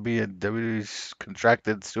not gonna be a WWE's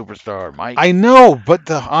contracted superstar, Mike. I know, but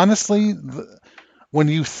honestly, when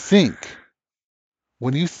you think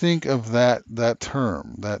of that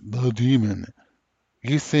term, that the demon,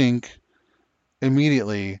 you think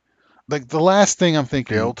immediately, like the last thing I'm Dale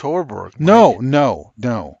thinking. Torborg, No, Mike. no,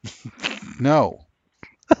 no, no.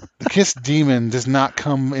 The Kiss demon does not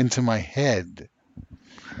come into my head.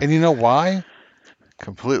 And you know why?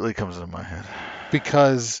 Completely comes into my head.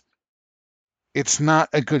 Because it's not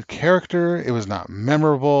a good character. It was not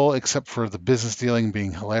memorable, except for the business dealing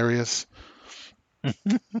being hilarious. Back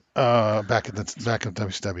in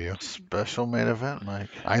WCW. Special main event, Mike.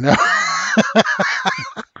 I know.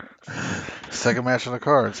 Second match on the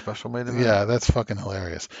card, special main event. Yeah, that's fucking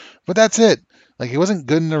hilarious. But that's it. Like, he wasn't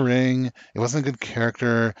good in the ring. It wasn't a good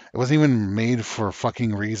character. It wasn't even made for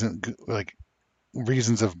fucking reasons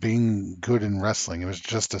of being good in wrestling. It was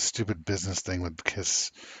just a stupid business thing with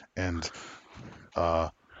Kiss and uh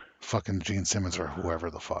fucking Gene Simmons or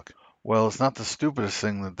whoever the fuck. Well, it's not the stupidest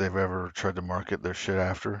thing that they've ever tried to market their shit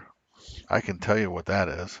after. I can tell you what that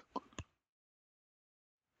is.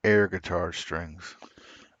 Air guitar strings.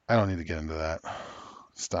 I don't need to get into that.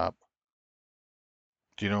 Stop.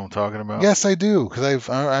 Do you know what I'm talking about? Yes, I do, because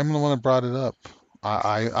I'm the one that brought it up.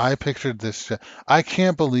 I pictured this shit. I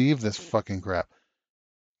can't believe this fucking crap.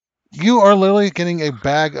 You are literally getting a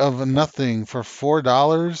bag of nothing for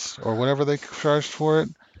 $4 or whatever they charged for it.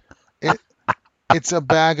 It it's a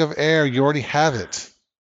bag of air. You already have it.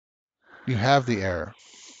 You have the air.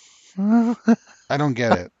 I don't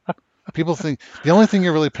get it. People think the only thing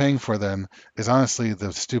you're really paying for then is honestly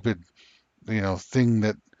the stupid, thing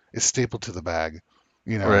that is stapled to the bag,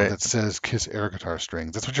 Right. that says Kiss air guitar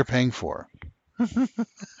strings. That's what you're paying for.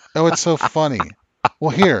 Oh, it's so funny.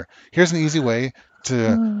 Well, here's an easy way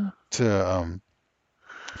to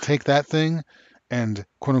take that thing and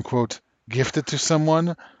quote unquote gift it to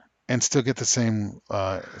someone and still get the same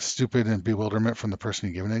stupid and bewilderment from the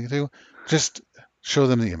person you're giving it to. Just show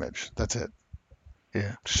them the image. That's it.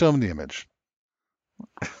 Yeah. Show them the image.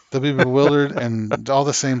 They'll be bewildered and all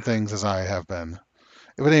the same things as I have been.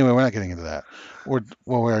 But anyway, we're not getting into that. We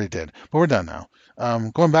already did, but we're done now.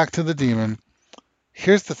 Going back to the demon.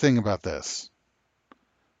 Here's the thing about this: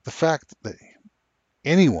 the fact that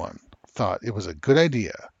anyone thought it was a good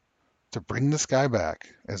idea to bring this guy back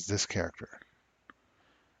as this character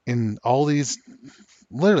in all these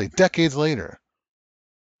literally decades later.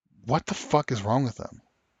 What the fuck is wrong with them?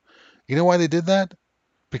 You know why they did that?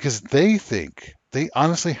 Because they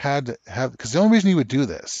honestly had to have, because the only reason you would do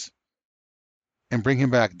this and bring him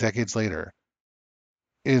back decades later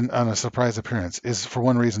on a surprise appearance is for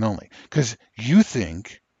one reason only. Because you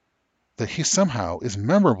think that he somehow is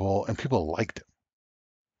memorable and people liked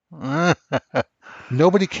him.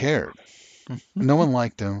 Nobody cared. No one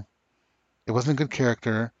liked him. It wasn't a good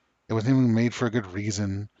character. It wasn't even made for a good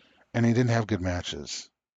reason. And he didn't have good matches.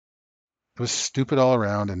 It was stupid all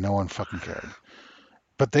around and no one fucking cared.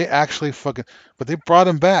 But they actually fucking, but they brought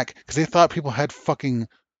him back because they thought people had fucking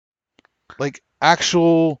like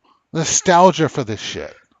actual nostalgia for this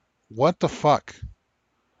shit. What the fuck?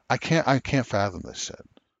 I can't fathom this shit.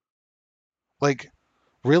 Like,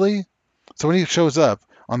 really? So when he shows up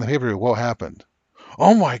on the pay-per-view, what happened?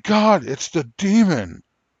 Oh my God, it's the demon.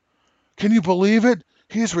 Can you believe it?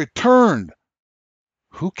 He's returned.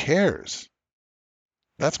 Who cares?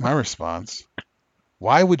 That's my response.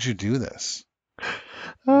 Why would you do this?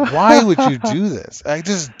 Why would you do this? I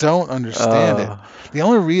just don't understand it. uh, The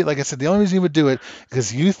only like I said, the only reason you would do it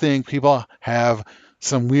because you think people have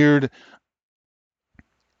some weird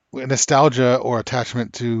nostalgia or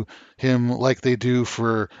attachment to him like they do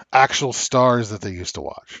for actual stars that they used to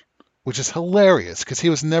watch, which is hilarious because he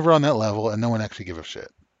was never on that level and no one actually gave a shit.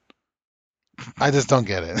 I just don't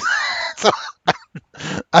get it. So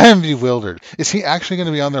I am bewildered. Is he actually going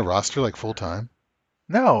to be on their roster like full time?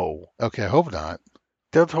 no. Okay, I hope not.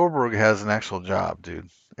 Del Torberg has an actual job, dude.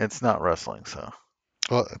 It's not wrestling, so.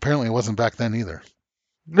 Well, apparently it wasn't back then either.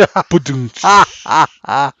 Do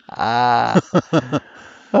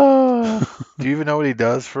you even know what he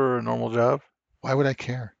does for a normal job? Why would I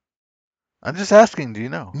care? I'm just asking, do you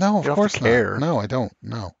know? No, You of don't have course to not. care. No, I don't.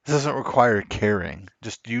 No. This doesn't require caring.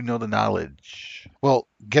 Just you know the knowledge. Well,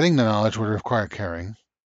 getting the knowledge would require caring.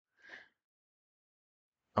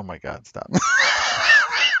 Oh my God, stop.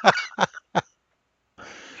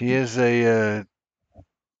 He is a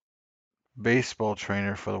baseball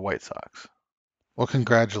trainer for the White Sox. Well,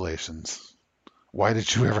 congratulations. Why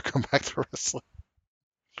did you ever come back to wrestling?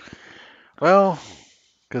 Well,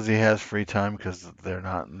 because he has free time because they're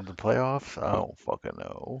not in the playoffs. I don't fucking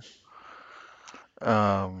know.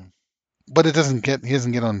 But it doesn't get he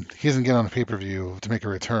doesn't get on a pay-per-view to make a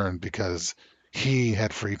return because he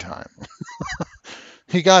had free time.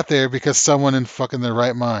 He got there because someone in fucking their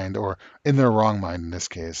right mind or in their wrong mind in this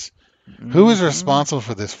case. Who is mhm. responsible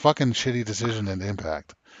for this fucking shitty decision and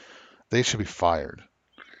Impact? They should be fired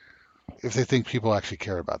if they think people actually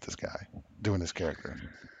care about this guy doing his character.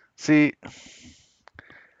 See,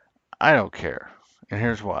 I don't care. And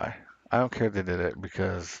here's why. I don't care they did it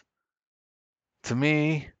because to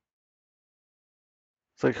me,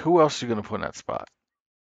 it's like who else are you going to put in that spot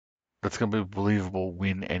that's going to be a believable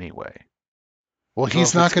win anyway? Well, So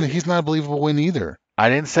if it's, he's not a believable win either. I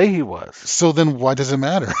didn't say he was. So then why does it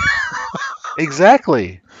matter?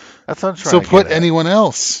 Exactly. That's what I'm trying So to get put at. anyone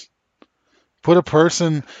else. Put a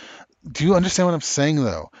person. Do you understand what I'm saying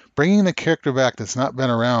though? Bringing the character back that's not been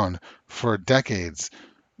around for decades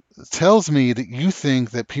tells me that you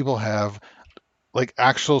think that people have like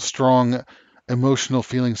actual strong emotional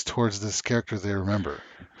feelings towards this character they remember.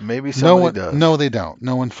 Maybe No somebody one, does. no, they don't.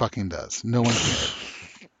 No one fucking does. No one cares.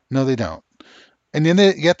 No, they don't. And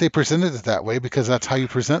then yet they presented it that way because that's how you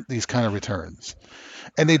present these kind of returns.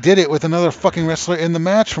 And they did it with another fucking wrestler in the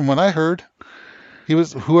match, from what I heard. He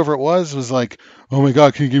was whoever it was like, "Oh my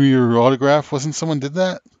God, can you give me your autograph?" Wasn't someone did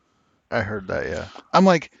that? I heard that, yeah. I'm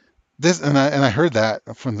like this, and I heard that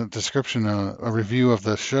from the description, a review of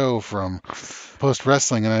the show from Post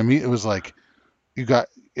Wrestling, and it was like you got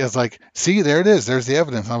it's like, see, there it is. There's the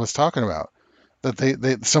evidence I was talking about. That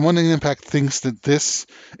they someone in Impact thinks that this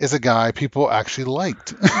is a guy people actually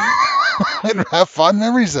liked and have fond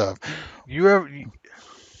memories of. You ever,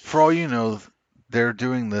 for all you know, they're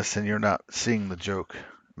doing this and you're not seeing the joke.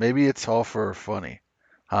 Maybe it's all for funny.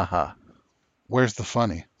 Haha. Where's the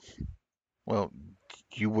funny? Well,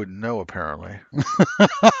 you wouldn't know apparently.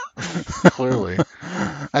 Clearly.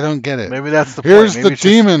 I don't get it. Maybe that's the point. Here's the Maybe it's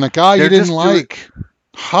just demon, a guy you they're didn't just doing. like. Maybe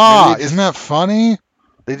Ha! Isn't that funny?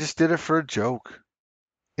 they just did it for a joke.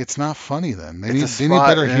 It's not funny then. It's a They need spot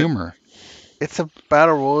better and humor. it's a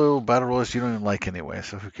battle royal. Battle royals you don't even like anyway,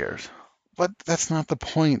 so who cares? But that's not the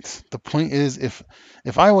point. The point is if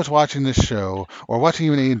I was watching this show or watching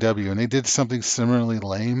even AEW and they did something similarly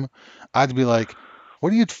lame, I'd be like,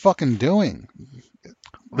 "What are you fucking doing?"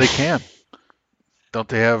 They can. Don't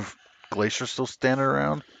they have Glacier still standing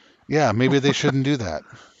around? Yeah, maybe they shouldn't do that.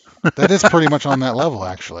 That is pretty much on that level,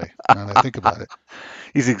 actually. Now that I think about it,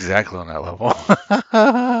 He's exactly on that level.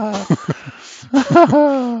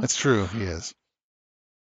 that's true. He is,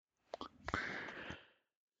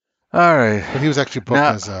 All right. but he was actually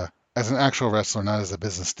booked Now as an actual wrestler, not as a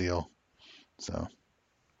business deal. So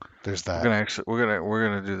there's we're that. gonna actually we're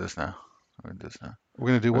gonna do this now. We're gonna do this now. We're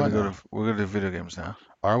gonna do what now? We're gonna do video games now.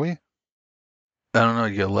 Are we? I don't know.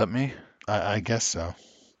 You let me? I guess so.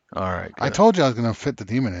 All right, I good. told you I was gonna fit the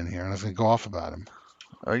demon in here, and I was gonna go off about him.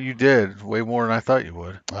 Oh, you did way more than I thought you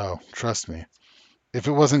would. Oh, trust me. If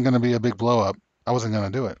it wasn't gonna be a big blow up, I wasn't gonna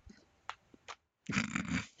do it.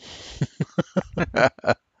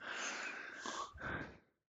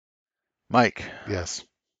 Mike, Yes.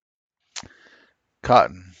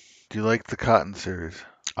 Cotton. Do you like the Cotton series?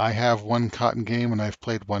 I have one Cotton game and I've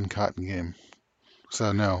played one Cotton game.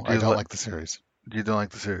 So no, Do I you don't li- like the series. do you don't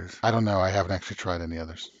like the series? I don't know. I haven't actually tried any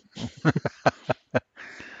others.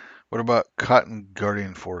 What about Cotton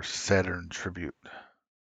Guardian Force Saturn Tribute?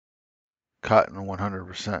 Cotton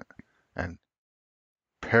 100% and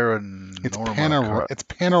Paranorma It's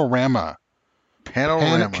panorama. Can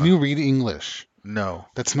Panorama. you read English? No,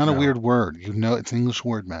 That's not a no. weird word. You know it's an English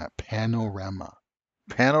word, Matt. Panorama.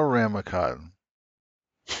 Panorama Cotton.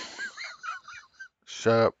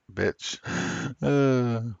 Shut up, bitch.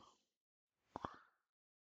 Uh,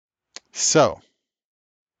 so,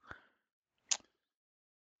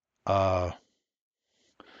 uh,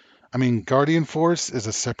 I mean, Guardian Force is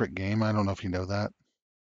a separate game. I don't know if you know that.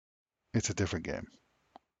 It's a different game.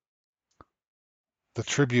 The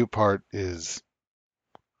tribute part is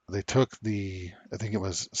they took I think it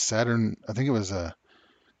was Saturn, I think it was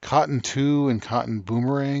Cotton 2 and Cotton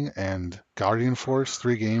Boomerang and Guardian Force,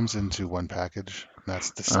 three games into one package.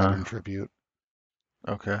 That's the Uh, Saturn tribute.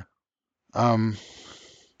 okay. Um,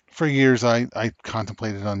 for years, I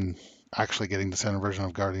contemplated on actually getting the Saturn version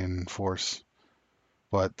of Guardian Force,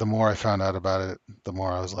 but the more I found out about it, the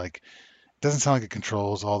more I was like, it doesn't sound like it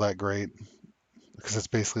controls all that great because it's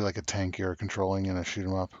basically like a tank you're controlling in a shoot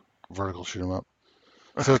 'em up, vertical shoot 'em up.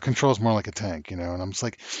 So it controls more like a tank, and I'm just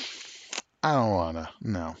like, I don't wanna,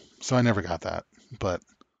 no. So I never got that. But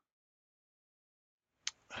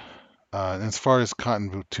and as far as Cotton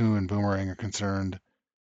Boot 2 and Boomerang are concerned,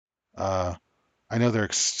 uh, I know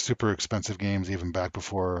they're super expensive games even back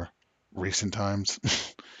before recent times.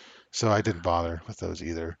 So I didn't bother with those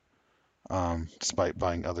either, despite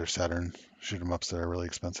buying other Saturn shoot 'em ups that are really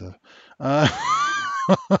expensive. Uh,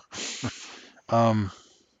 um,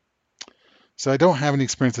 so I don't have any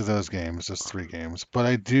experience with those games, those three games, but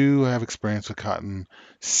I do have experience with Cotton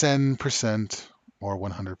 10% or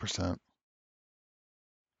 100%.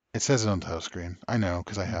 It says it on the title screen. I know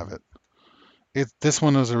because I have Mhm. it. This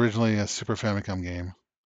one was originally a Super Famicom game.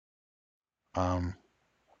 Um,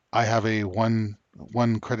 I have a one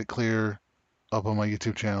credit clear up on my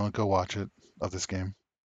YouTube channel. Go watch it of this game.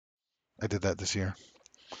 I did that this year.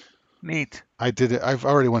 Neat. I did it. I've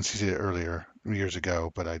already once seen it earlier years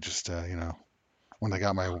ago, but I just when I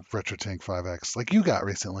got my RetroTank 5X, like you got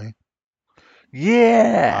recently, I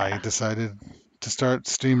Yeah. decided to start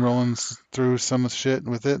steamrolling through some shit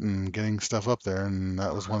with it and getting stuff up there, and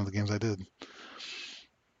that was one of the games I did.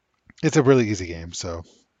 It's a really easy game, so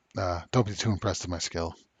don't be too impressed with my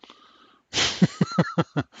skill.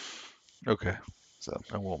 Okay. So,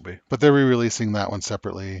 I won't be. but they're re-releasing that one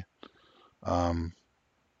separately um,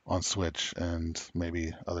 on Switch and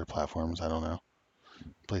maybe other platforms. I don't know.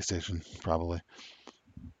 PlayStation probably.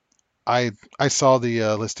 I saw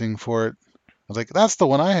the listing for it. I was like, that's the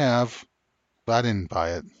one I have, but I didn't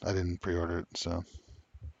buy it. I didn't pre-order it, so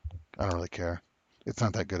I don't really care. It's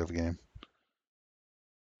not that good of a game.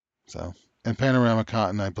 So, and Panorama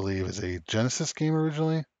Cotton, I believe, is a Genesis game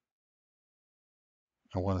originally.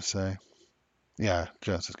 I want to say, yeah,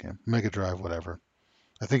 Genesis game, Mega Drive, whatever.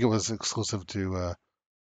 I think it was exclusive to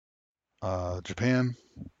Japan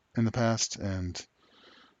in the past, and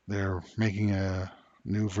they're making a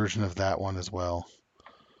new version of that one as well.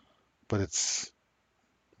 But it's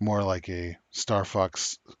more like a Star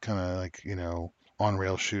Fox kind of like, on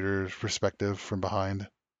rail shooter perspective from behind,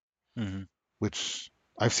 Hmm. which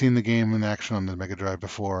I've seen the game in action on the Mega Drive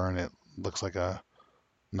before, and it looks like a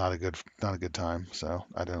not a good time. So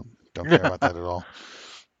I don't care about that at all.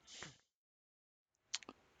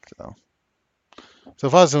 So so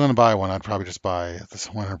if I was going to buy one, I'd probably just buy this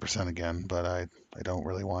 100% again, but I don't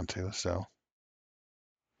really want to. So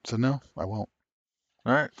no, I won't.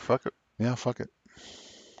 All right. Fuck it. Yeah, fuck it.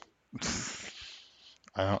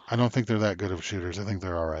 I don't think they're that good of shooters. I think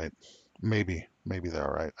they're all right. Maybe they're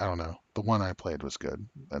all right. I don't know. The one I played was good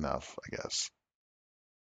enough, I guess.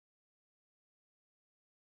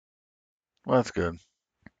 Well, that's good.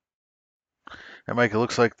 And Mike, it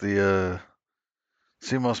looks like the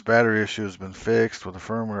CMOS battery issue has been fixed with a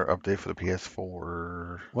firmware update for the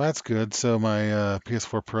PS4. Well, that's good. So my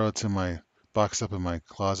PS4 Pro, it's in my boxed up in my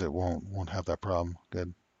closet, won't have that problem.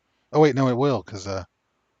 Good. Oh wait, no, it will, because I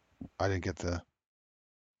didn't get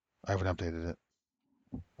I haven't updated it.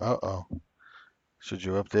 Uh-oh. Should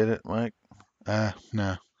you update it, Mike?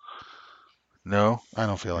 Nah, No. I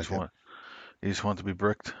don't feel You like just it. want you just want to be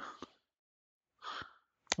bricked.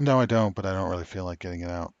 No, I don't, but I don't really feel like getting it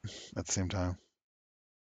out at the same time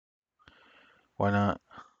Why not?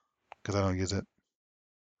 because I don't use it.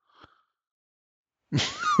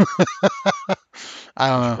 I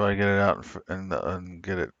don't You should know. probably get it out and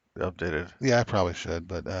get it updated. Yeah, I probably should,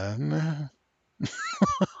 but nah,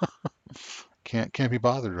 can't be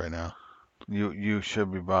bothered right now. You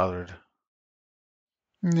should be bothered.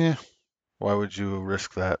 Yeah, Why would you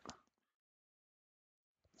risk that?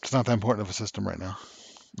 it's not that important of a system right now.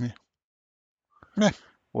 Yeah. Meh.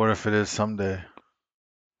 What if it is someday?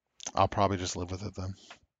 I'll probably just live with it then.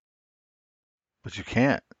 But you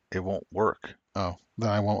can't. It won't work. Oh, then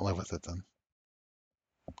I won't live with it then.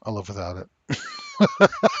 I'll live without it.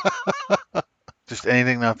 Just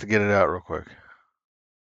anything not to get it out real quick.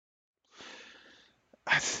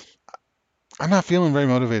 I'm not feeling very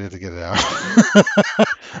motivated to get it out. I don't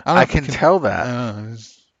know I if I can can. tell I that. don't know,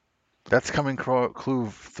 That's coming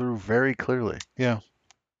through very clearly. yeah,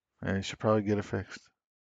 And you should probably get it fixed.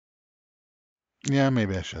 yeah,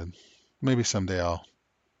 maybe I should. Maybe someday I'll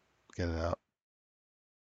get it out.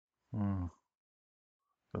 Hmm,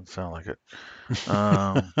 doesn't sound like it.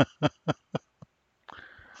 Um,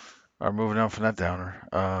 all right, moving on from that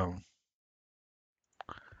downer.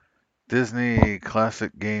 Disney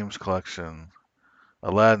Classic Games Collection,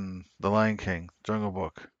 Aladdin, The Lion King, Jungle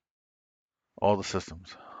Book, all the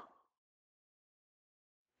systems.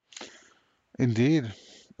 Indeed.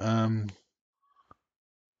 Um,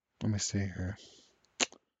 Let me see here.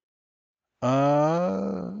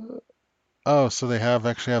 Uh, oh, so they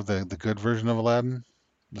actually have the good version of Aladdin,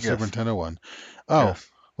 the Super Yes, Nintendo one. Oh, yes.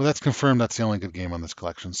 well, that's confirmed. That's the only good game on this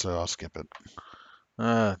collection, so I'll skip it.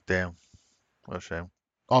 Damn. What a shame.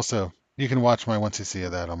 Also, you can watch my 1cc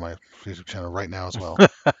of that on my YouTube channel right now as well.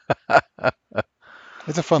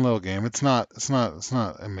 It's a fun little game. It's not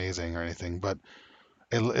amazing or anything, but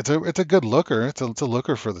it's a good looker. It's a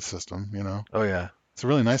looker for the system, you know. Oh yeah. It's a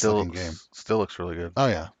really nice Still looking game. looks still looks really good. Oh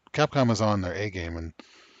yeah, Capcom was on their A game and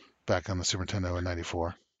back on the Super Nintendo in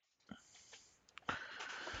 '94.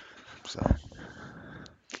 So,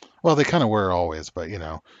 well, they kind of were always, but you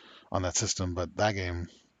know, on that system. But that game,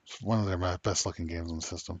 one of their best looking games on the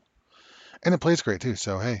system, and it plays great too.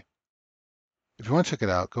 So hey, if you want to check it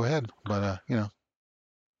out, go ahead. But you know,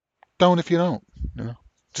 don't if you don't. You know,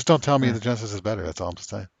 just don't tell me Yeah, the Genesis is better. That's all I'm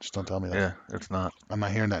saying. Just don't tell me that. yeah, it's not. I'm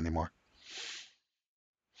not hearing that anymore.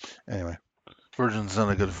 Anyway, Virgin's not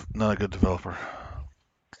a good developer.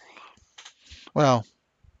 well,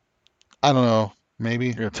 I don't know. Maybe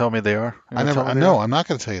You're gonna tell me they are? You're I gonna never. tell me I they know. are? I'm not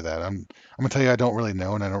going to tell you that. I'm going to tell you I don't really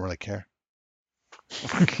know and I don't really care.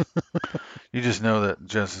 You just know that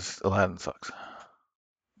Genesis Aladdin sucks.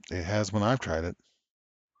 It has when I've tried it.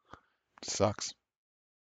 It sucks.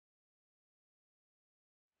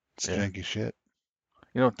 It's Yeah. janky shit.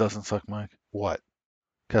 You know what doesn't suck, Mike? What?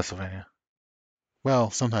 Castlevania.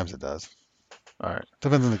 Well, sometimes it does. All right.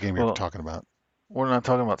 Depends on the game you're Well, talking about. we're not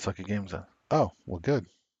talking about sucky games then. Oh, well, good.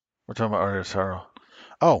 We're talking about Art of Sorrow.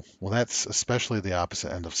 Oh, well, that's especially the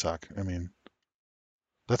opposite end of suck. I mean,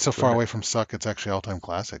 that's so Go far ahead. away from suck, it's actually all-time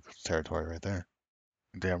classic territory right there.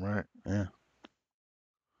 Damn right. Yeah.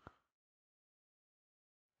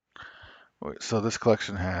 Wait, so this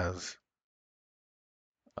collection has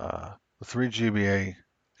the three GBA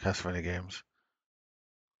Castlevania games,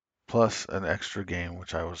 plus an extra game,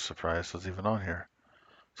 which I was surprised was even on here.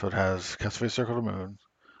 So it has Castlevania Circle of the Moon,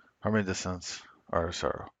 Harmony of Distance, Art of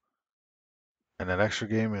Sorrow. And that extra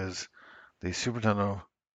game is the Super Nintendo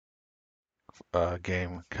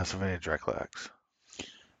game Castlevania Draculax.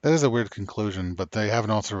 That is a weird conclusion, but they haven't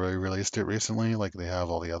also really released it recently like they have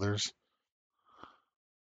all the others.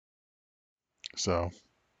 So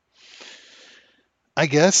I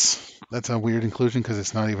guess that's a weird inclusion because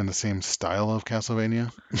it's not even the same style of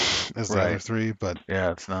Castlevania as the other Right. three, but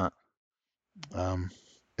Yeah, it's not. um,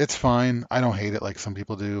 it's fine. I don't hate it like some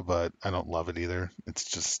people do, but I don't love it either. It's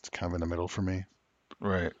just kind of in the middle for me.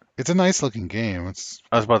 Right. It's a nice looking game. It's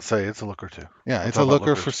I was about to say it's a look or two. Yeah, I'm it's a talking about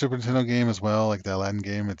looker for lookers. Super Nintendo game as well, like the Aladdin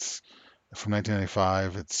game. It's from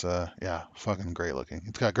 1995. It's yeah, fucking great looking.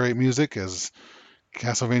 It's got great music, as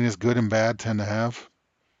Castlevania's good and bad tend to have.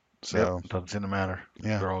 Yep. So Doesn't seem to matter.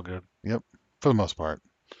 yeah, They're all good. yep, for the most part.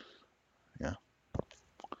 Yeah,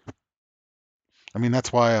 I mean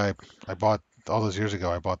that's why I bought all those years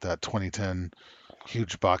ago. I bought that 2010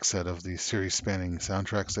 huge box set of the series spanning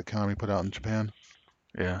soundtracks that Konami put out in Japan,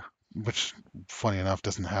 Yeah. which funny enough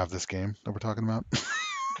doesn't have this game that we're talking about.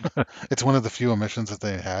 It's one of the few omissions that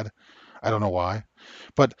they had. I don't know why,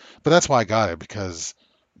 but that's why I got it because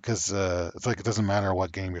it's like it doesn't matter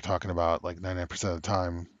what game you're talking about. Like 99% of the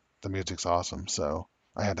time, the music's awesome. So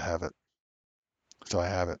I had to have it. So I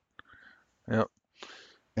have it. Yep.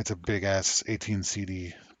 It's a big ass 18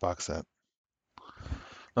 CD box set.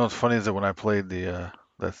 No, what's funny is that when I played the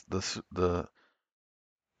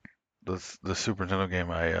Super Nintendo game,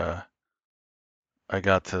 I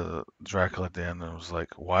got to Dracula at the end and was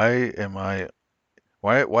like, why am I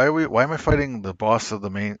fighting the boss of the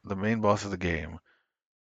main boss of the game,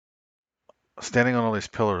 standing on all these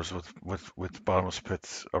pillars with bottomless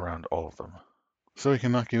pits around all of them? So he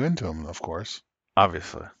can knock you into him, of course.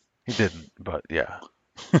 Obviously, he didn't, but yeah,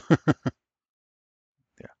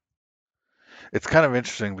 yeah. It's kind of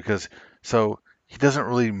interesting because so he doesn't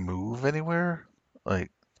really move anywhere.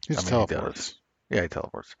 Like, He I just mean, he does. teleports. Yeah, he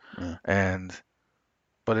teleports. Yeah. And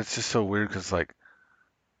but it's just so weird because like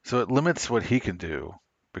so it limits what he can do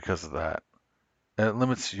because of that. And it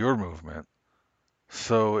limits your movement.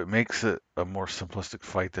 So it makes it a more simplistic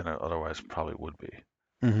fight than it otherwise probably would be.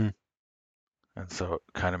 Hmm. And so it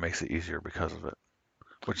kind of makes it easier because of it.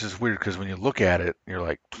 Which is weird because when you look at it, you're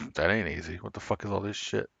like, that ain't easy. What the fuck is all this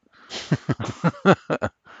shit? I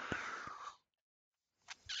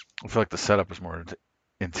feel like the setup is more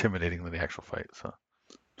intimidating than the actual fight. So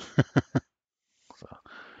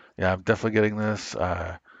yeah, I'm definitely getting this.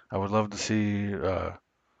 I would love to see a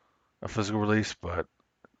physical release, but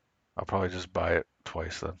I'll probably just buy it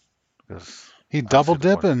twice then because He I don't double see the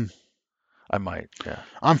point. dipping. I might, yeah.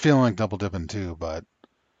 I'm feeling like double dipping too, but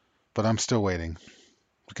I'm still waiting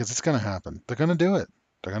because it's gonna happen. They're gonna do it.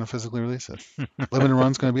 They're gonna physically release it. Limited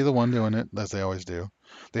Run's gonna be the one doing it, as they always do.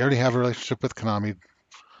 They already have a relationship with Konami.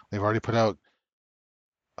 They've already put out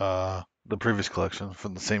uh The previous collection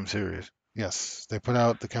from the same series. yes, they put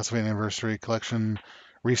out the Castlevania Anniversary Collection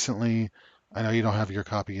recently. I know you don't have your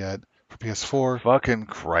copy yet for PS4. Fucking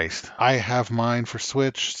Christ. I have mine for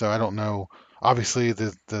Switch, so I don't know. Obviously,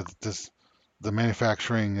 the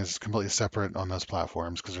manufacturing is completely separate on those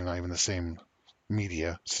platforms because they're not even the same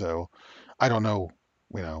media. So I don't know,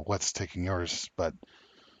 what's taking yours, but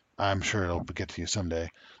I'm sure it'll get to you someday.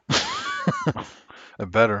 I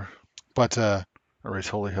better But erase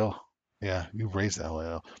Holy Hill. yeah, you raised that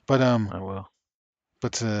little. But I will.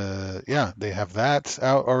 yeah, they have that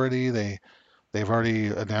out already. They've already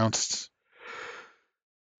announced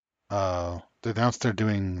they're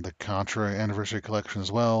doing the Contra Anniversary Collection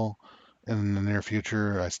as well in the near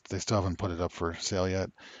future. They still haven't put it up for sale yet.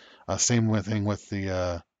 Same thing with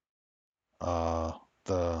uh,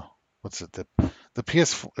 the what's it the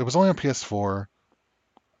PS. It was only on PS4,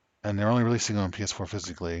 and they're only releasing it on PS4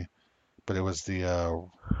 physically. But it was the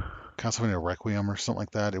Castlevania Requiem or something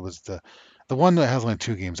like that. It was the one that has only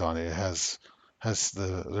two games on it. It has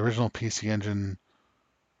the original PC Engine,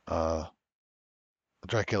 uh,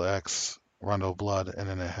 Dracula X, Rondo of Blood, and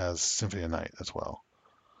then it has Symphony of Night as well.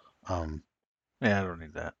 Um, Yeah, I don't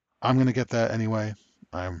need that. I'm gonna get that anyway.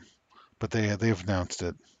 But they've announced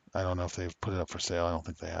it. I don't know if they've put it up for sale. I don't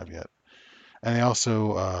think they have yet. And they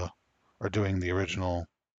also are doing the original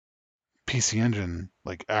PC Engine,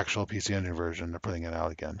 like actual PC Engine version. They're putting it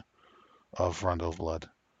out again of Rondo of Blood,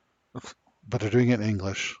 but they're doing it in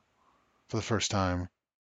English for the first time.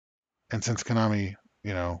 And since Konami,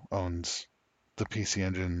 owns the PC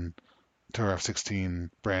Engine, TurF16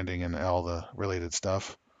 branding, and all the related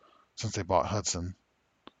stuff, since they bought Hudson,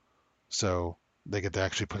 so they get to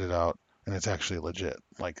actually put it out, and it's actually legit,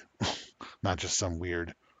 like not just some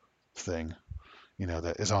weird thing,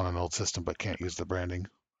 that is on an old system but can't use the branding.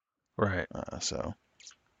 Right. So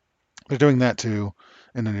they're doing that too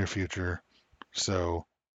in the near future. So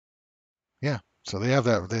yeah, so they have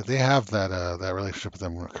that relationship with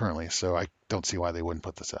them currently. So I don't see why they wouldn't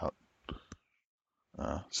put this out.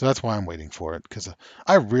 So that's why I'm waiting for it because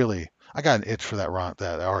I got an itch for that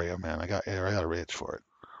Aria, man. I got a itch for it.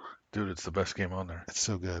 Dude, it's the best game on there. It's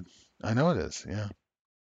so good. I know it is. Yeah.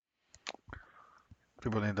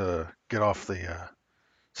 People need to get off the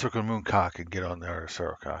Circle Moon cock and get on their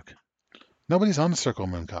Arrow cock. Nobody's on the Circle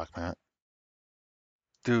Mooncock, Matt.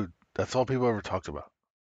 Dude, that's all people ever talked about.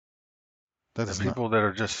 That And is not. people that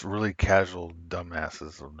are just really casual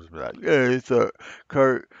dumbasses will just be like, yeah, it's a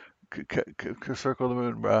car, Circle the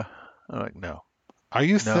Moon, bruh. I'm like, no, Are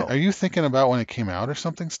no. you thinking about when it came out or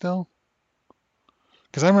something still?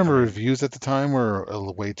 Because I I remember mean, reviews at the time were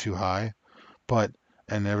way too high, but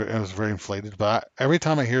it was very inflated. But every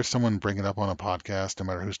time I hear someone bring it up on a podcast, no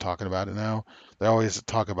matter who's talking about it now, they always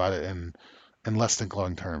talk about it in less than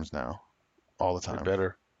glowing terms now, all the they time.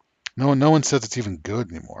 better. No one says it's even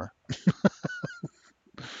good anymore.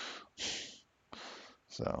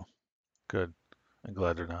 So, Good. I'm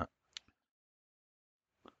glad they're not.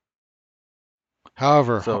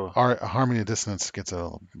 however, So our Harmony of Dissonance gets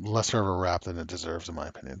a lesser of a rap than it deserves, in my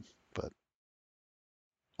opinion, but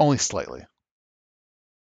only slightly.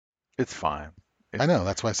 it's fine. I It, know,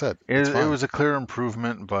 that's why I said it it's it fine. was a clear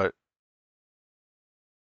improvement, but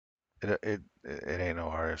it ain't no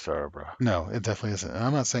RSR, bro. No, it definitely isn't, and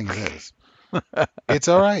I'm not saying it is. It's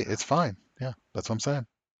all right. It's fine. Yeah, that's what I'm saying.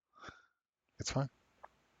 It's fine.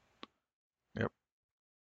 Yep.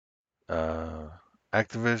 Uh,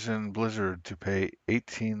 Activision Blizzard to pay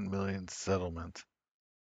 18 million settlement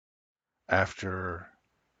after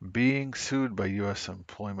being sued by U.S.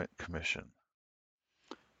 Employment Commission.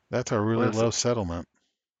 That's a really What is it? low settlement.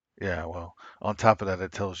 Yeah, well, on top of that,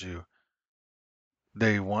 it tells you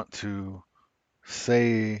they want to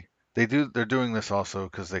say they're doing this also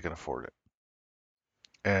because they can afford it.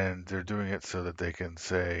 And they're doing it so that they can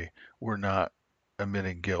say we're not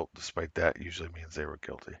admitting guilt, despite that usually means they were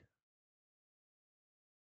guilty.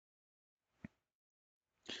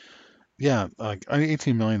 Yeah, like I mean,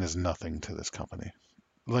 18 million is nothing to this company.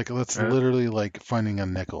 Like that's And literally like finding a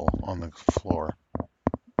nickel on the floor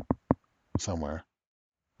somewhere.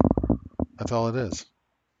 That's all it is.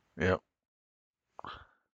 yeah.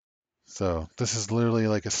 So this is literally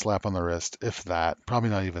like a slap on the wrist, if that. Probably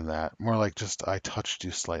not even that. More like just I touched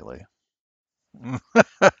you slightly.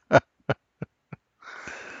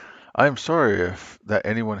 I am sorry if that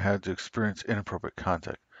anyone had to experience inappropriate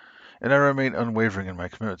contact, and I remain unwavering in my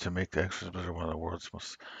commitment to make the Exodus Blizzard one of the world's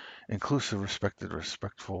most inclusive, respected,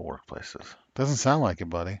 respectful workplaces. Doesn't sound like it,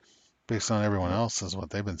 buddy. Based on everyone Yep. else is what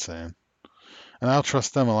they've been saying. And I'll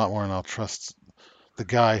trust them a lot more than I'll trust the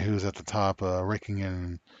guy who's at the top, raking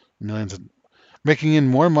in millions of, making in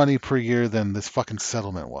more money per year than this fucking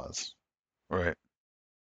settlement was. Right.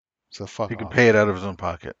 So fuck He could off. pay it out of his own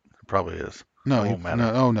pocket. It probably is. It No, won't no,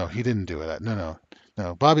 matter. oh no, he didn't do it. No, no,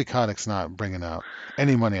 no. Bobby Kotick's not bringing out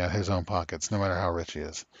any money out of his own pockets, no matter how rich he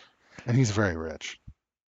is, and he's very rich.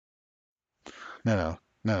 No, no,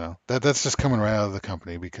 no, no. That's just coming right out of the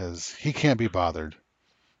company because he can't be bothered.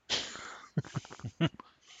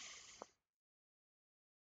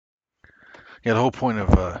 Yeah, the whole point of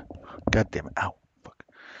God damn it, ow, fuck.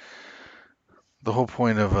 The whole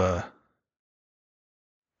point of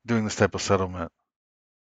doing this type of settlement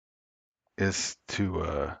is to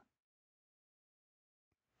uh,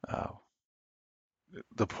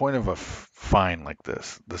 the point of a fine like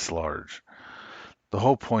this large. The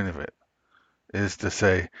whole point of it is to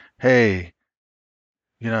say, hey,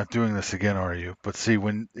 you're not doing this again, are you? But see,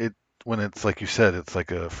 when it's like you said, it's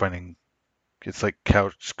like a finding, it's like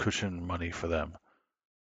couch cushion money for them.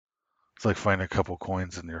 It's like finding a couple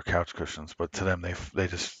coins in your couch cushions, but to them they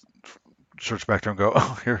just search back there and go,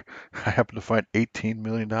 oh, here I happen to find $18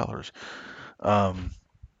 million,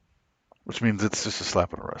 which means it's just a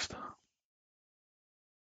slap on the wrist.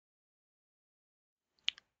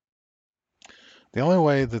 The only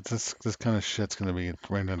way that this kind of shit's gonna be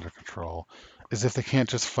right under control is if they can't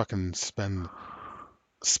just fucking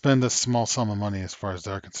spend a small sum of money as far as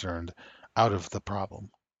they're concerned out of the problem.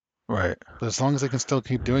 Right. But as long as they can still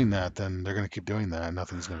keep doing that, then they're gonna keep doing that, and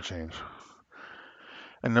nothing's gonna change.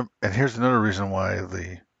 And here's another reason why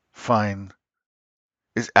the fine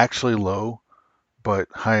is actually low, but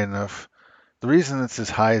high enough. The reason it's as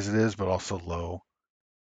high as it is, but also low,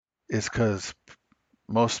 is because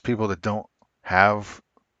most people that don't have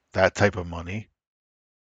that type of money,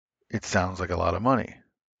 it sounds like a lot of money.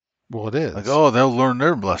 Well, it Like, is. oh, they'll learn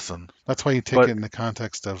their lesson. That's why you take it But in the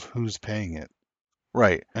context of who's paying it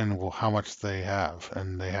right, and how much they have,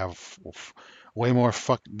 and they have way more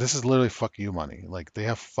fuck. This is literally fuck you money. Like they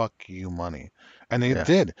have fuck you money, and they yeah,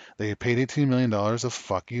 did. They paid $18 million of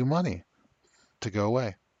fuck you money to go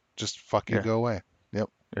away. Just fuck you, yeah, go away. Yep.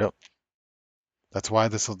 yep, That's why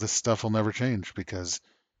this stuff will never change because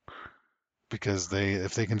they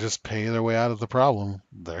if they can just pay their way out of the problem,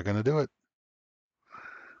 they're gonna do it.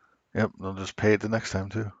 yep. They'll just pay it the next time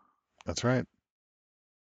too. That's right.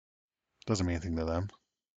 Doesn't mean anything to them.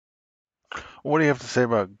 What do you have to say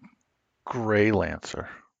about Gray Lancer?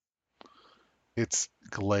 It's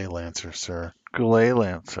Glay Lancer, sir. Gray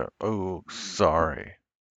Lancer. Oh, sorry.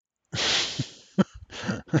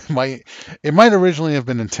 it might it might originally have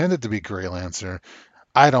been intended to be Gray Lancer.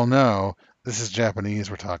 I don't know. This is Japanese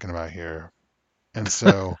we're talking about here. And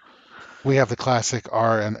so we have the classic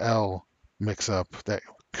R and L mix up that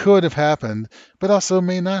could have happened, but also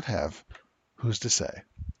may not have. Who's to say?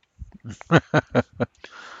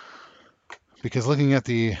 Because looking at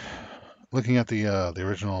the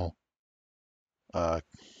original uh,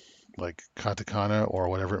 like katakana or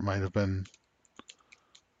whatever it might have been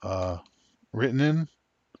uh, written in,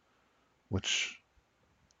 which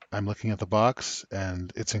I'm looking at the box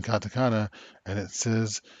and it's in katakana and it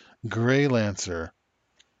says Gray Lancer.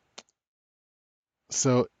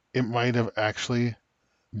 So it might have actually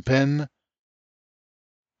been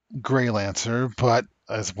Gray Lancer, but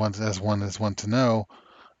as one to know,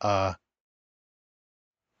 uh,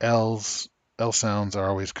 L's L sounds are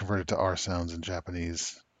always converted to R sounds in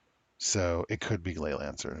Japanese. So it could be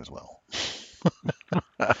Leylancer as well.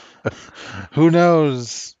 Who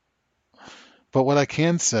knows? But what I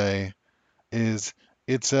can say is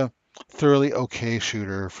it's a thoroughly okay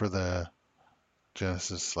shooter for the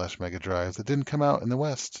Genesis/Mega Drive that didn't come out in the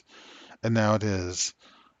West, and now it is,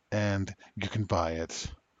 and you can buy it,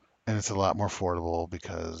 and it's a lot more affordable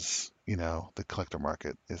because the collector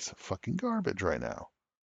market is fucking garbage right now.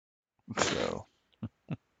 So,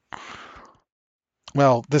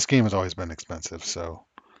 well, this game has always been expensive, so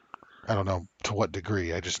I don't know to what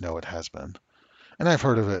degree. I just know it has been, and I've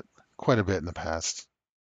heard of it quite a bit in the past,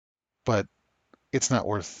 but it's not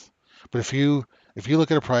worth. But if you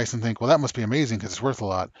look at a price and think, well, that must be amazing because it's worth a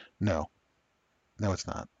lot. No, no, it's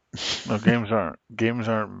not. No, games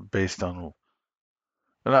aren't based on.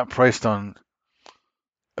 They're not priced on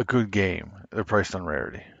a good game. They're priced on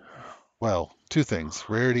rarity. Well, two things: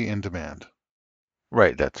 rarity and demand.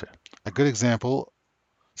 Right, that's it. A good example.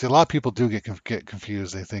 See, a lot of people do get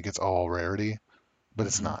confused. They think it's all rarity, but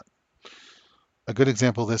it's Hmm. not. A good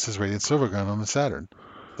example of this is Radiant Silvergun on the Saturn.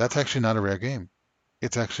 That's actually not a rare game.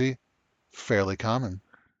 It's actually fairly common,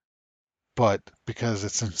 but because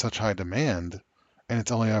it's in such high demand, and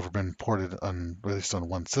it's only ever been released on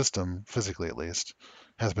one system, physically at least,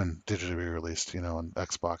 has been digitally released, on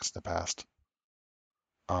Xbox in the past.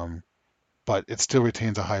 Um, but it still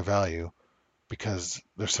retains a high value because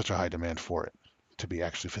there's such a high demand for it to be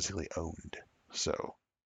actually physically owned. So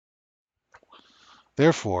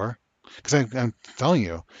therefore, because I'm telling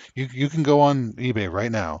you, you can go on eBay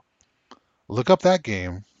right now, look up that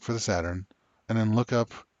game for the Saturn, and then look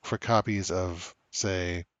up for copies of,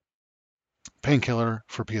 say, Painkiller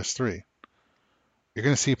for PS3. You're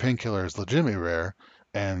going to see Painkiller is legitimately rare,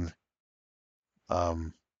 and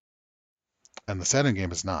um, and the Saturn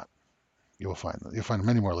game is not. You'll find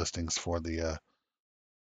many more listings for the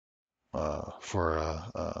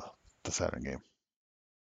Saturn game.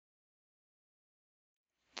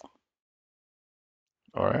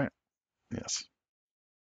 All right. Yes.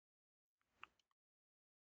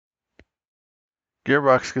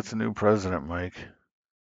 Gearbox gets a new president, Mike.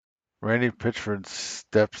 Randy Pitchford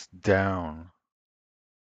steps down.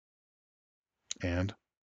 And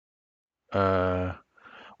Uh,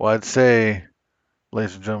 well, I'd say,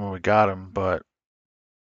 ladies and gentlemen, we got him, but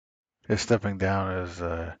his stepping down is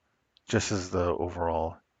just as the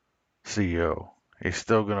overall CEO. He's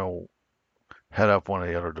still gonna head up one of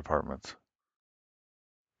the other departments,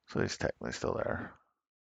 so he's technically still there.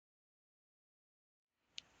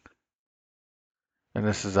 And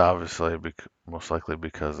this is obviously most likely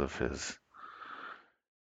because of his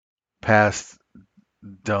past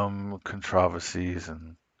dumb controversies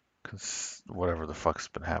and whatever the fuck's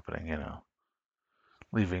been happening,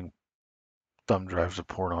 leaving thumb drives of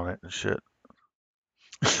porn on it and shit.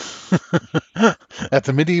 at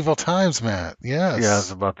the medieval times, Matt. Yeah, I was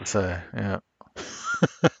Yes. about to say, yeah.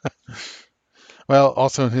 Well,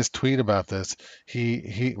 also in his tweet about this,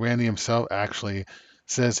 he Randy himself actually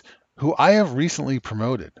says, "Who I have recently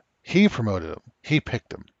promoted. He promoted him. He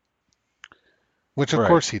picked him." Which of Right.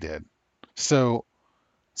 course he did. So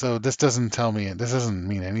this doesn't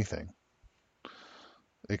mean anything.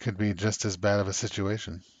 It could be just as bad of a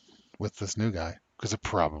situation with this new guy because it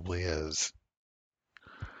probably is.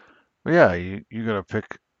 But yeah, you're gonna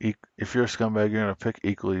pick if you're a scumbag, you're gonna pick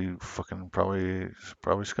equally fucking probably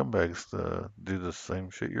scumbags to do the same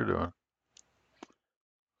shit you're doing.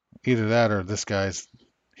 Either that or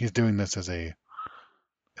he's doing this as a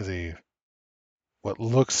what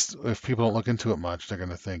looks if people don't look into it much, they're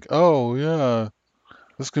gonna think, oh yeah,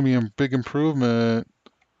 this is gonna be a big improvement.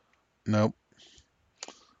 Nope,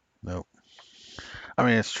 nope. I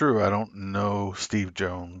mean, it's true. I don't know Steve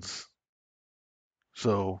Jones,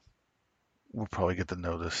 so we'll probably get to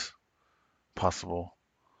know this possible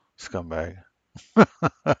scumbag.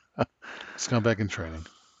 Scumbag in training.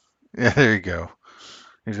 Yeah, there you go.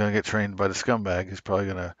 He's gonna get trained by the scumbag. He's probably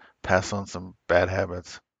gonna pass on some bad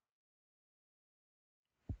habits,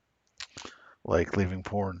 like leaving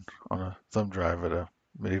porn on a thumb drive at a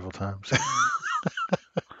medieval times.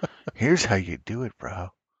 Here's how you do it, bro.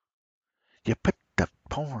 You put the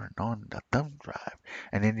porn on the thumb drive,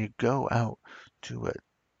 and then you go out to a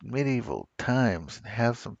medieval times and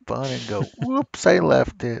have some fun and go, whoops, I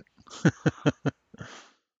left it.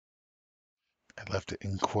 I left it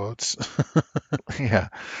in quotes. Yeah,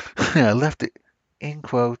 I left it in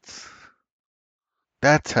quotes.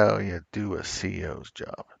 That's how you do a CEO's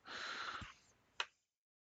job.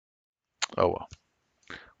 Oh well,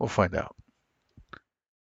 we'll find out.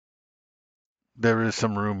 There is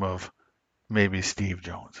some room of maybe Steve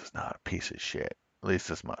Jones is not a piece of shit. At least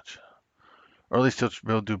as much. Or at least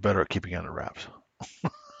he'll do better at keeping it under wraps.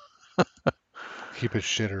 Keep his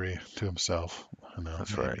shittery to himself. I know,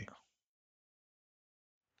 That's right. maybe.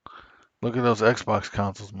 Look at those Xbox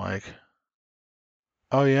consoles, Mike.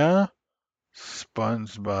 Oh yeah?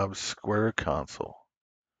 SpongeBob Square console.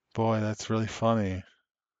 Boy, that's really funny.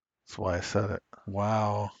 That's why I said it.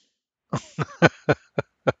 Wow.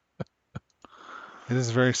 It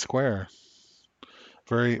is very square.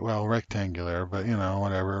 Very, well, rectangular, but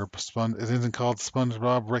whatever. It isn't called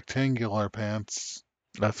SpongeBob Rectangular Pants.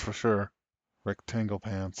 That's for sure. Rectangle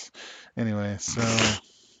pants. Anyway, so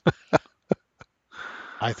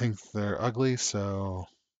I think they're ugly, so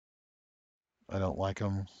I don't like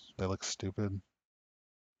them. They look stupid.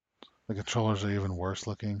 The controllers are even worse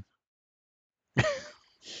looking.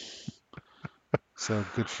 So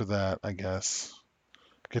good for that, I guess.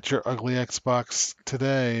 Get your ugly Xbox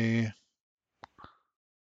today.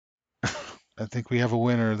 I think we have a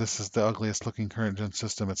winner. This is the ugliest looking current gen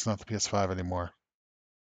system. It's not the PS5 anymore.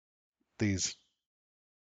 These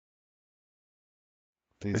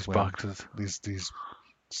These these win. boxes. These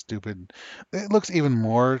stupid. It looks even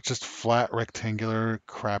more just flat rectangular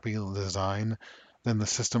crappy design than the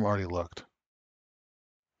system already looked.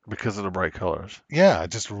 Because of the bright colors. Yeah,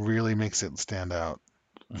 it just really makes it stand out.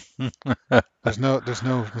 There's no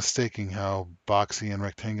mistaking how boxy and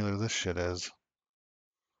rectangular this shit is.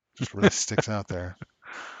 Just really sticks out there.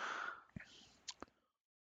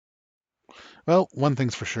 Well, one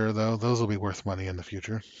thing's for sure though, those will be worth money in the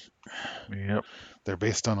future. Yep. They're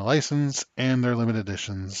based on a license and they're limited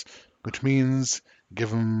editions, which means give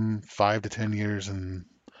them 5 to 10 years and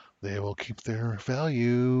they will keep their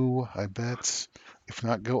value, I bet. If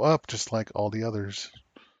not go up, just like all the others.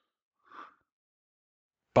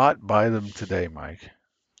 Buy them today, Mike.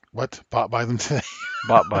 What? Bought by them today?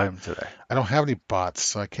 Buy them today. I don't have any bots,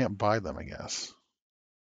 so I can't buy them, I guess.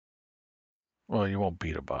 Well, you won't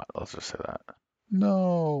beat a bot. Let's just say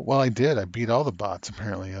No. Well, I did. I beat all the bots,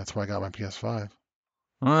 apparently. That's why I got my PS5.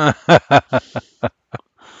 that.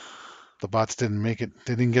 The bots didn't make it.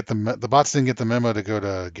 They didn't get the bots didn't get the memo to go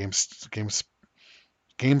to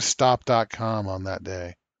GameStop.com on that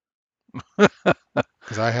day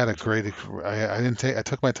because I had a great. I didn't take. I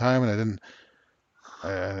took my time and I didn't.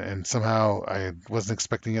 And somehow I wasn't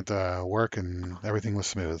expecting it to work and everything was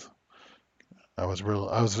smooth. I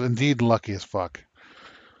was indeed lucky as fuck.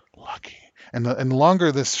 Lucky. And the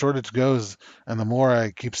longer this shortage goes, and the more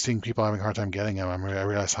I keep seeing people having a hard time getting them, I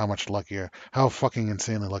realize how much luckier, how fucking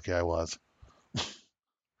insanely lucky I was.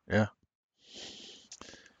 Yeah.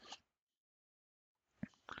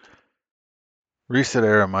 Reset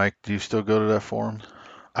era, Mike. Do you still go to that forum?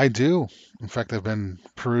 I do. In fact, I've been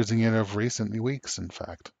perusing it of recent weeks, in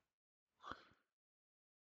fact.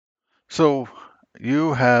 So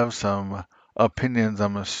you have some opinions,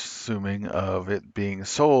 I'm assuming, of it being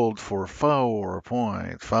sold for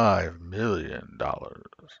 $4.5 million.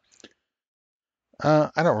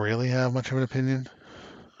 I don't really have much of an opinion.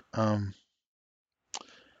 Um,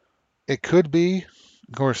 it could be.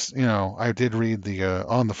 Of course, I did read the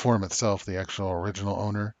on the forum itself, the actual original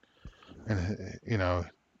owner, and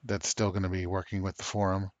that's still going to be working with the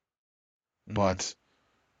forum, Hmm. but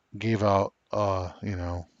gave out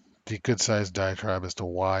the good sized diatribe as to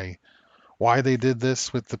why they did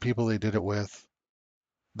this with the people they did it with.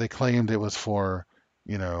 They claimed it was for,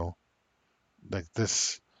 you know, like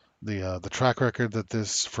the track record that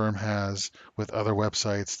this firm has with other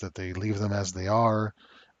websites, that they leave them as they are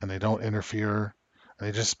and they don't interfere. And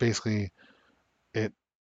they just it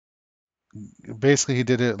basically he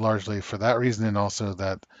did it largely for that reason, and also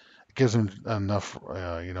that it gives him enough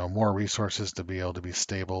more resources to be able to be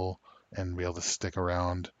stable and be able to stick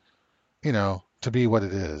around, to be what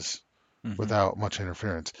it is Hmm. without much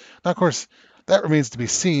interference. Now, of course, that remains to be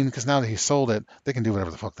seen because now that he sold it, they can do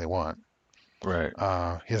whatever the fuck they want. Right.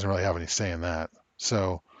 He doesn't really have any say in that.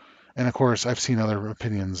 So, and of course, I've seen other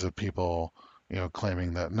opinions of people,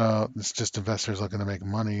 claiming that no, it's just investors looking to make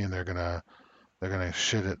money and they're gonna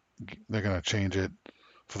shit it, they're gonna change it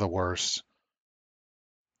for the worse.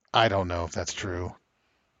 I don't know if that's true.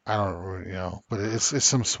 I don't, but it's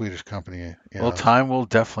some Swedish company, Well, time will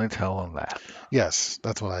definitely tell on that. Yes,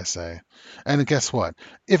 that's what I say. And guess what?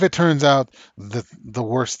 If it turns out that the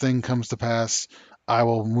worst thing comes to pass, I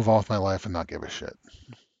will move on with my life and not give a shit.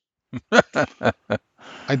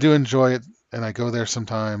 I do enjoy it, and I go there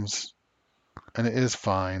sometimes, and it is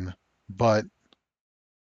fine. But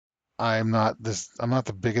I'm not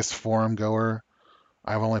the biggest forum goer.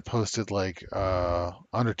 I've only posted like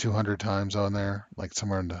under 200 times on there, like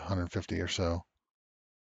somewhere in the 150 or so.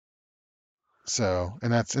 So,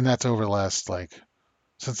 and that's over the last, like,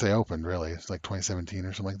 since they opened, really. It's like 2017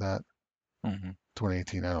 or something like that. Hmm.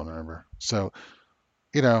 2018, I don't remember. So,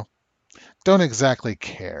 you know, Don't exactly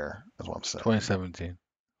care, is what I'm saying. 2017.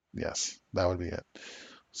 Yes, that would be it.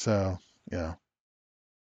 So, you know,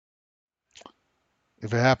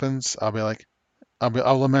 if it happens, I'll be like,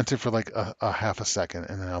 I'll lament it for like a half a second,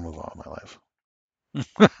 and then I'll move on with my life.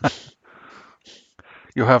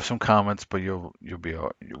 You'll have some comments, but you'll be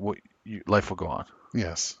life will go on.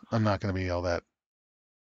 Yes, I'm not going to be all that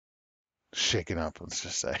shaken up. Let's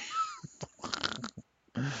just say.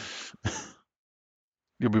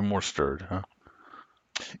 You'll be more stirred, huh?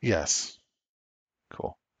 Yes,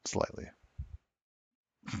 Cool. slightly.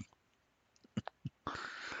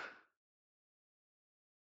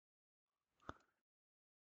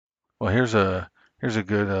 Well, here's a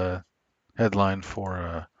good headline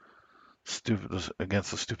for stupid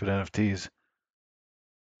against the stupid NFTs.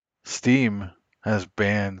 Steam has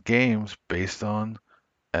banned games based on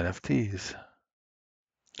NFTs.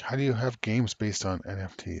 How do you have games based on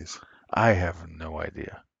NFTs? I have no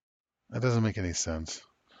idea. That doesn't make any sense.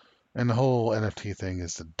 And the whole NFT thing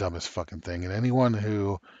is the dumbest fucking thing. And anyone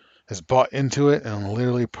who has bought into it and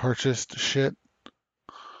literally purchased shit,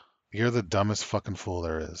 you're the dumbest fucking fool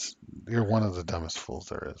there is. You're one of the dumbest fools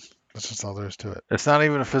there is. That's just all there is to it. It's not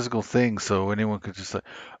even a physical thing, so anyone could just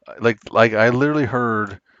like I literally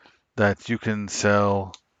heard that you can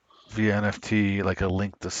sell via NFT like a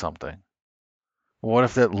link to something. What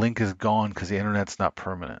if that link is gone because the internet's not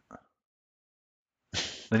permanent?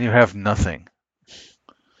 Then you have nothing.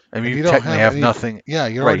 I mean, If you you don't technically have have any, nothing. yeah,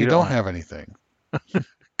 you Right, already you don't don't have. have anything.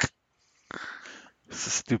 It's the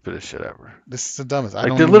stupidest shit ever. This is the dumbest. I Like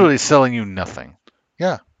don't they're even, literally selling you nothing.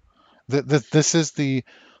 yeah. This is the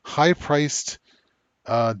high-priced,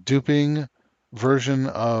 duping version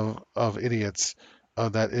of idiots.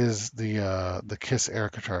 That is the Kiss air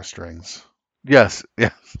guitar strings. Yes,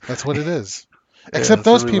 yeah, That's what it is. yeah, Except that's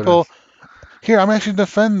those really what it people is. here, I'm actually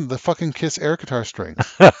defend the fucking Kiss air guitar strings.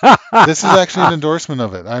 This is actually an endorsement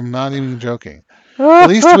of it. I'm not even joking. At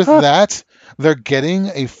least with that, they're getting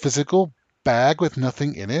a physical bag with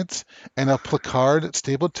nothing in it and a placard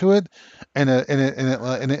stapled to it, and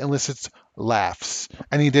it elicits laughs.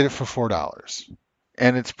 And he did it for $4.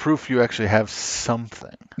 And it's proof you actually have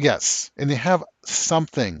something. Yes, and they have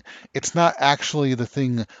something. It's not actually the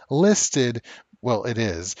thing listed. Well, it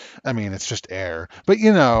is. I mean, it's just air. But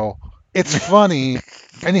it's funny,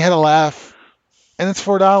 and you had a laugh, and it's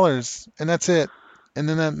 $4, and that's it. And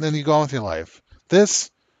then you go on with your life. This,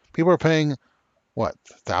 people are paying what,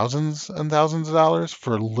 thousands and thousands of dollars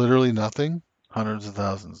for literally nothing. Hundreds of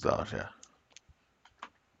thousands of dollars, yeah.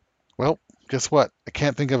 Well, guess what? I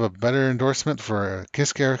can't think of a better endorsement for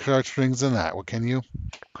Kiss Guitar Strings than that. What can you?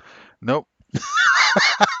 Nope.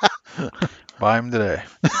 Buy them today.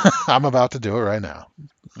 I'm about to do it right now.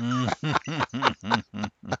 And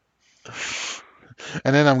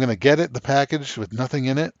then I'm going to get it, the package with nothing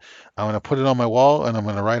in it. I'm going to put it on my wall and I'm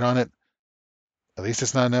going to write on it, at least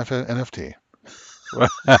it's not an NFT.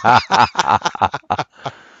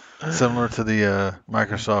 Similar to the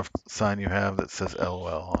Microsoft sign you have that says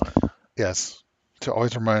LOL on it. Yes, to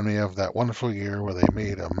always remind me of that wonderful year where they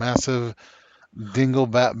made a massive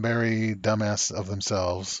dinglebatberry dumbass of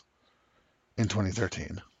themselves in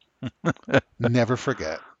 2013. Never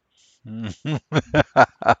forget. Hashtag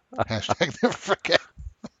never forget.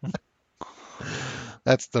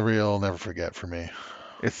 That's the real never forget for me.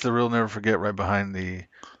 It's the real never forget right behind the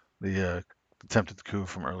attempted coup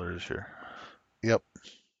from earlier this year. Yep.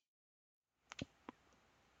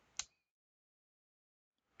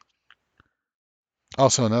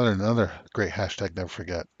 Also, another great hashtag never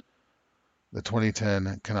forget. The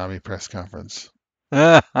 2010 Konami press conference.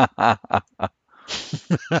 That's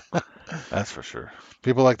for sure.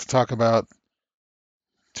 People like to talk about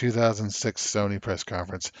 2006 Sony press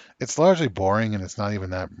conference. It's largely boring and it's not even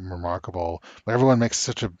that remarkable, but everyone makes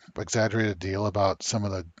such a exaggerated deal about some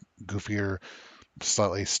of the goofier,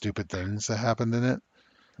 slightly stupid things that happened in it.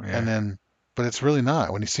 And Yeah. then, but it's really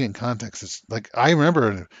not. When you see it in context, it's like I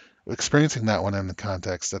remember experiencing that one in the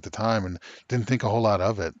context at the time and didn't think a whole lot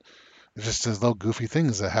of it. It's just those little goofy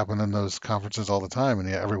things that happen in those conferences all the time, and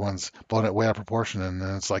yet everyone's blown it way out of proportion, and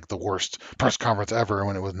then it's like the worst press conference ever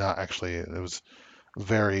when it was not actually. It was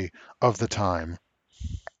very of the time,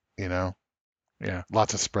 you know. Yeah.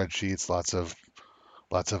 Lots of spreadsheets, lots of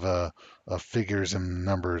figures and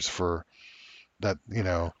numbers for that,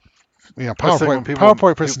 That's the thing when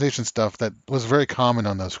PowerPoint presentation stuff that was very common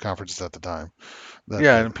on those conferences at the time. That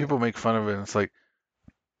yeah, that and people make fun of it and it's like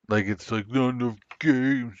not enough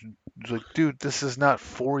games. It's like, dude, this is not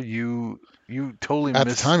for you. You totally at the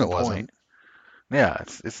missed time the it point. wasn't. Yeah,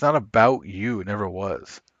 it's not about you. It never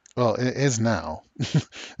was. Well, it is now. It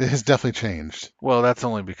has definitely changed. Well, that's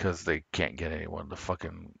only because they can't get anyone to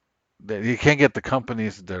fucking You can't get the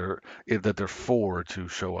companies that they're for to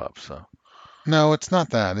show up. So No, it's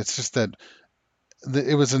not that. It's just that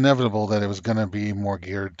it was inevitable that it was going to be more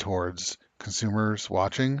geared towards consumers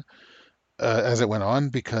watching as it went on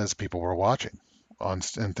because people were watching and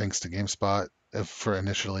thanks to GameSpot for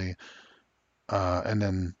initially, and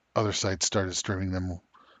then other sites started streaming them,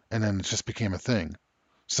 and then it just became a thing.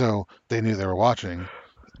 So they knew they were watching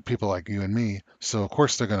people like you and me. So of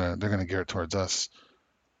course they're gonna gear it towards us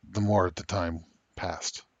the more the time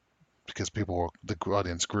passed because the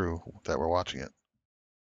audience grew that were watching it.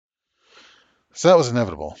 So that was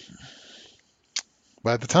inevitable.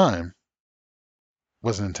 But at the time,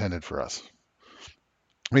 wasn't intended for us.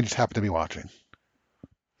 We just happened to be watching.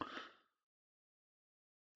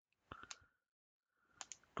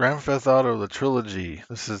 Grand Theft Auto the trilogy.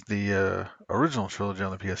 This is the original trilogy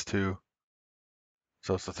on the PS2.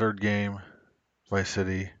 So it's the third game. Vice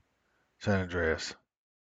City, San Andreas,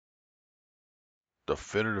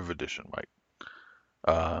 definitive edition, Mike.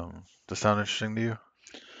 Does that sound interesting to you?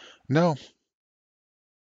 No,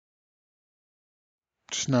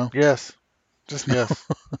 just no. Yes, Just no. yes,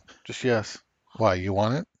 just yes. Why, you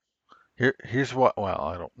want it? Here's what. Well,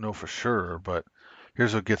 I don't know for sure, but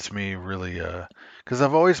here's what gets me really. Because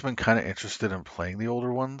I've always been kind of interested in playing the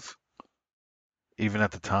older ones, even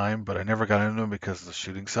at the time, but I never got into them because the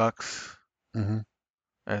shooting sucks Hmm.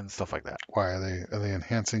 and stuff like that. Why are they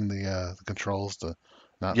enhancing the controls to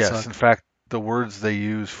not Yes, in suck? fact, the words they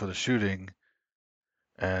use for the shooting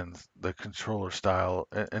and the controller style,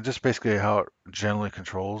 and just basically how it generally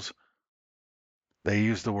controls, they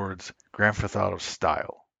use the words Grand Theft Auto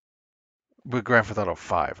style. But Grand Theft Auto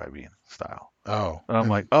 5, I mean, style. Oh, And I'm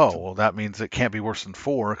like, and oh, well, that means it can't be worse than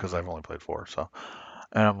 4 because I've only played 4. So,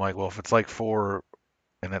 and I'm like, well, if it's like 4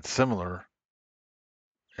 and it's similar,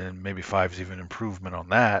 and maybe 5 is even improvement on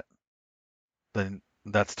that, then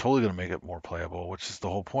that's totally going to make it more playable, which is the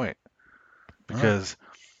whole point. oh, Because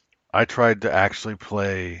I tried to actually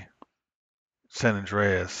play San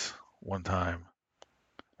Andreas one time,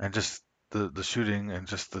 and just the shooting and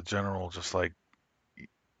just the general, just like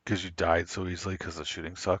because you died so easily because the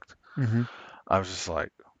shooting sucked. hmm, I was just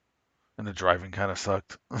like, and the driving kind of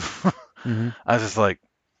sucked. I hmm. was just like,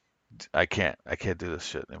 I can't do this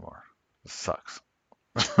shit anymore. This sucks.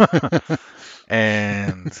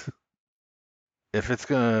 And if it's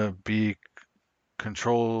gonna be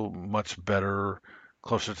control much better,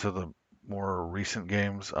 closer to the more recent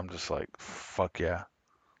games, I'm just like, fuck yeah.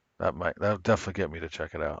 That'll definitely get me to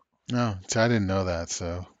check it out. No, see, I didn't know that,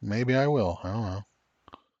 so maybe I will. I don't know.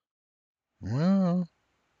 Well,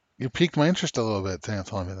 you piqued my interest a little bit,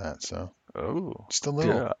 telling me that. So Oh, just a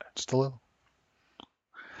little, yeah. just a little.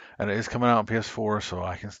 And it is coming out on PS4, so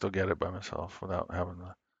I can still get it by myself without having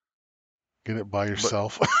to. Get it by But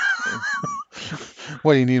yourself. uh,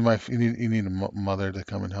 What, you need a mother to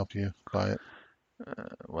come and help you buy it?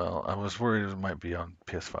 well, I was worried it might be on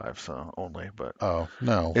PS5, so only, but Oh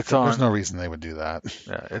no, it's there's on. no reason they would do that.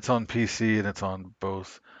 Yeah, it's on PC and it's on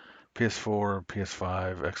both PS4,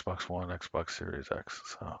 PS5, Xbox One, Xbox Series X.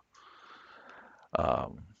 So,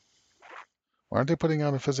 um, Why aren't they putting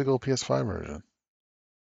out a physical PS5 version?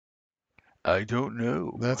 I don't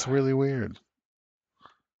know, That's really weird.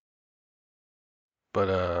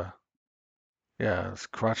 but yeah, this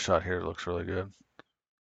crotch shot here looks really good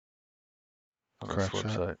on this Crotch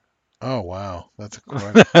shot. website. Oh wow, that's a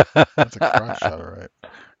crotch shot, all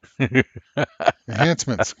right.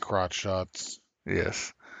 Enhancements, crotch shots.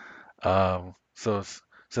 Yes. So it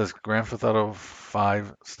says Grand Theft Auto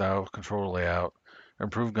 5 style controller layout,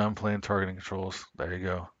 improved gunplay and targeting controls. There you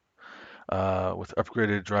go. With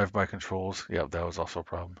upgraded drive-by controls. Yeah, that was also a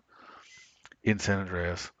problem in San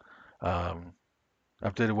Andreas. Um,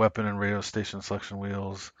 updated weapon and radio station selection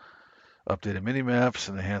wheels, updated mini maps,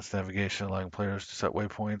 and enhanced navigation, allowing players to set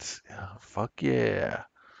waypoints. Yeah, fuck yeah.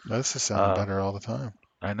 This is sounding Uh, better all the time.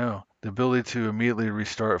 I know. The ability to immediately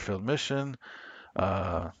restart a failed mission.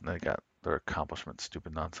 They got their accomplishment,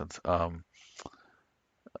 stupid nonsense.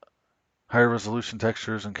 Higher resolution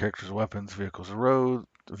textures and characters' weapons, vehicles, and road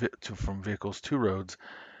from vehicles to roads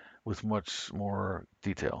with much more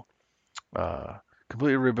detail. Uh,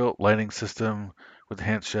 Completely rebuilt lighting system with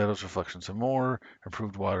enhanced shadows, reflections, and more.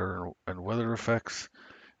 Improved water and weather effects.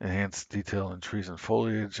 Enhanced detail in trees and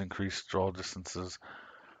foliage. Increased draw distances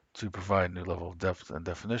to provide new level of depth and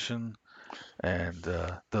definition. And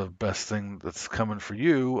the best thing that's coming for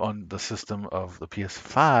you on the system of the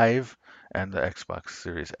PS5 and the Xbox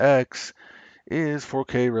Series X is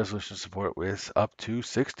 4K resolution support with up to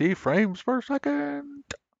 60 frames per second.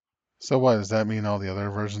 So what does that mean? All the other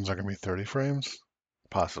versions are gonna be 30 frames?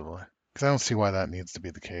 Possibly. Because I don't see why that needs to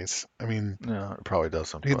be the case. I mean, No, it probably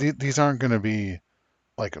doesn't, but these aren't going to be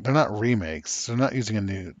like they're not remakes. They're not using a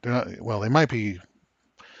new. They're not. Well, they might be.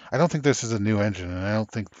 I don't think this is a new engine, and I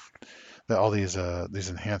don't think that all these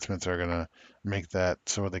enhancements are gonna make that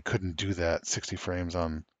so they couldn't do that 60 frames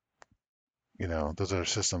on those other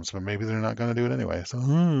systems. But maybe they're not gonna do it anyway. So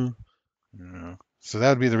yeah. so that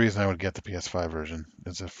would be the reason I would get the PS5 version,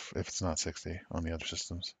 is if it's not 60 on the other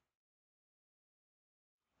systems,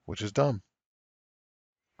 which is dumb.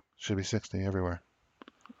 Should be 60 everywhere.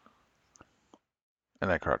 And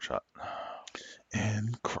that crotch shot.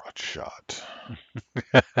 And crotch shot.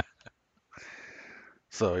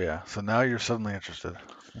 So yeah, so now you're suddenly interested.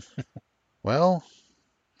 Well,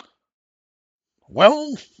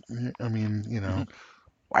 well. I mean,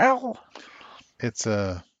 Well, it's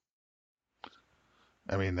I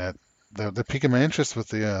mean that the peak of my interest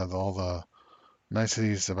with all the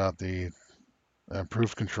niceties about the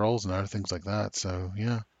improved controls and other things like that. So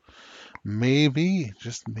yeah, maybe,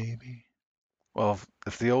 just maybe. well,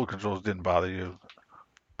 if the old controls didn't bother you,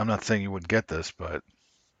 I'm not saying you wouldn't get this, but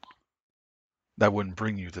that wouldn't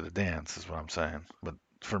bring you to the dance, is what I'm saying. But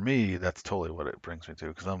for me, that's totally what it brings me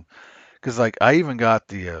to, because like I even got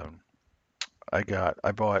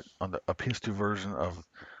I bought on a PS2 version of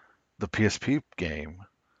the PSP game,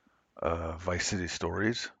 Vice City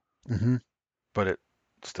Stories, Hmm. but it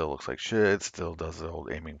still looks like shit. It still does the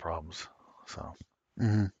old aiming problems. So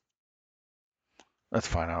Hmm. that's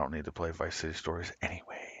fine. I don't need to play Vice City Stories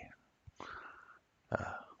anyway.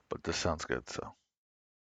 Uh, but this sounds good, so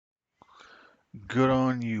good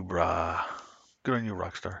on you, brah. Good on you,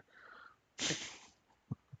 Rockstar.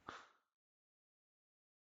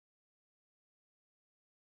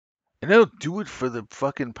 And they'll do it for the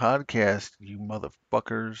fucking podcast, you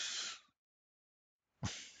motherfuckers.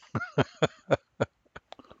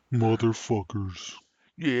 Motherfuckers.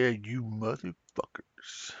 Yeah, you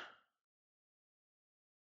motherfuckers.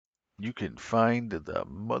 You can find the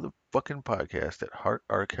motherfucking podcast at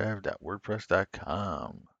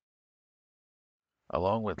heartarchive.wordpress.com,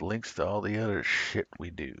 along with links to all the other shit we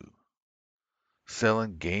do.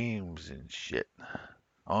 Selling games and shit.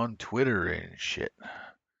 On Twitter and shit.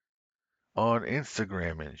 On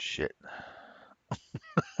Instagram and shit.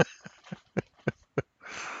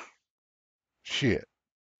 Shit.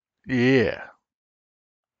 Yeah.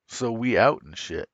 So we out and shit.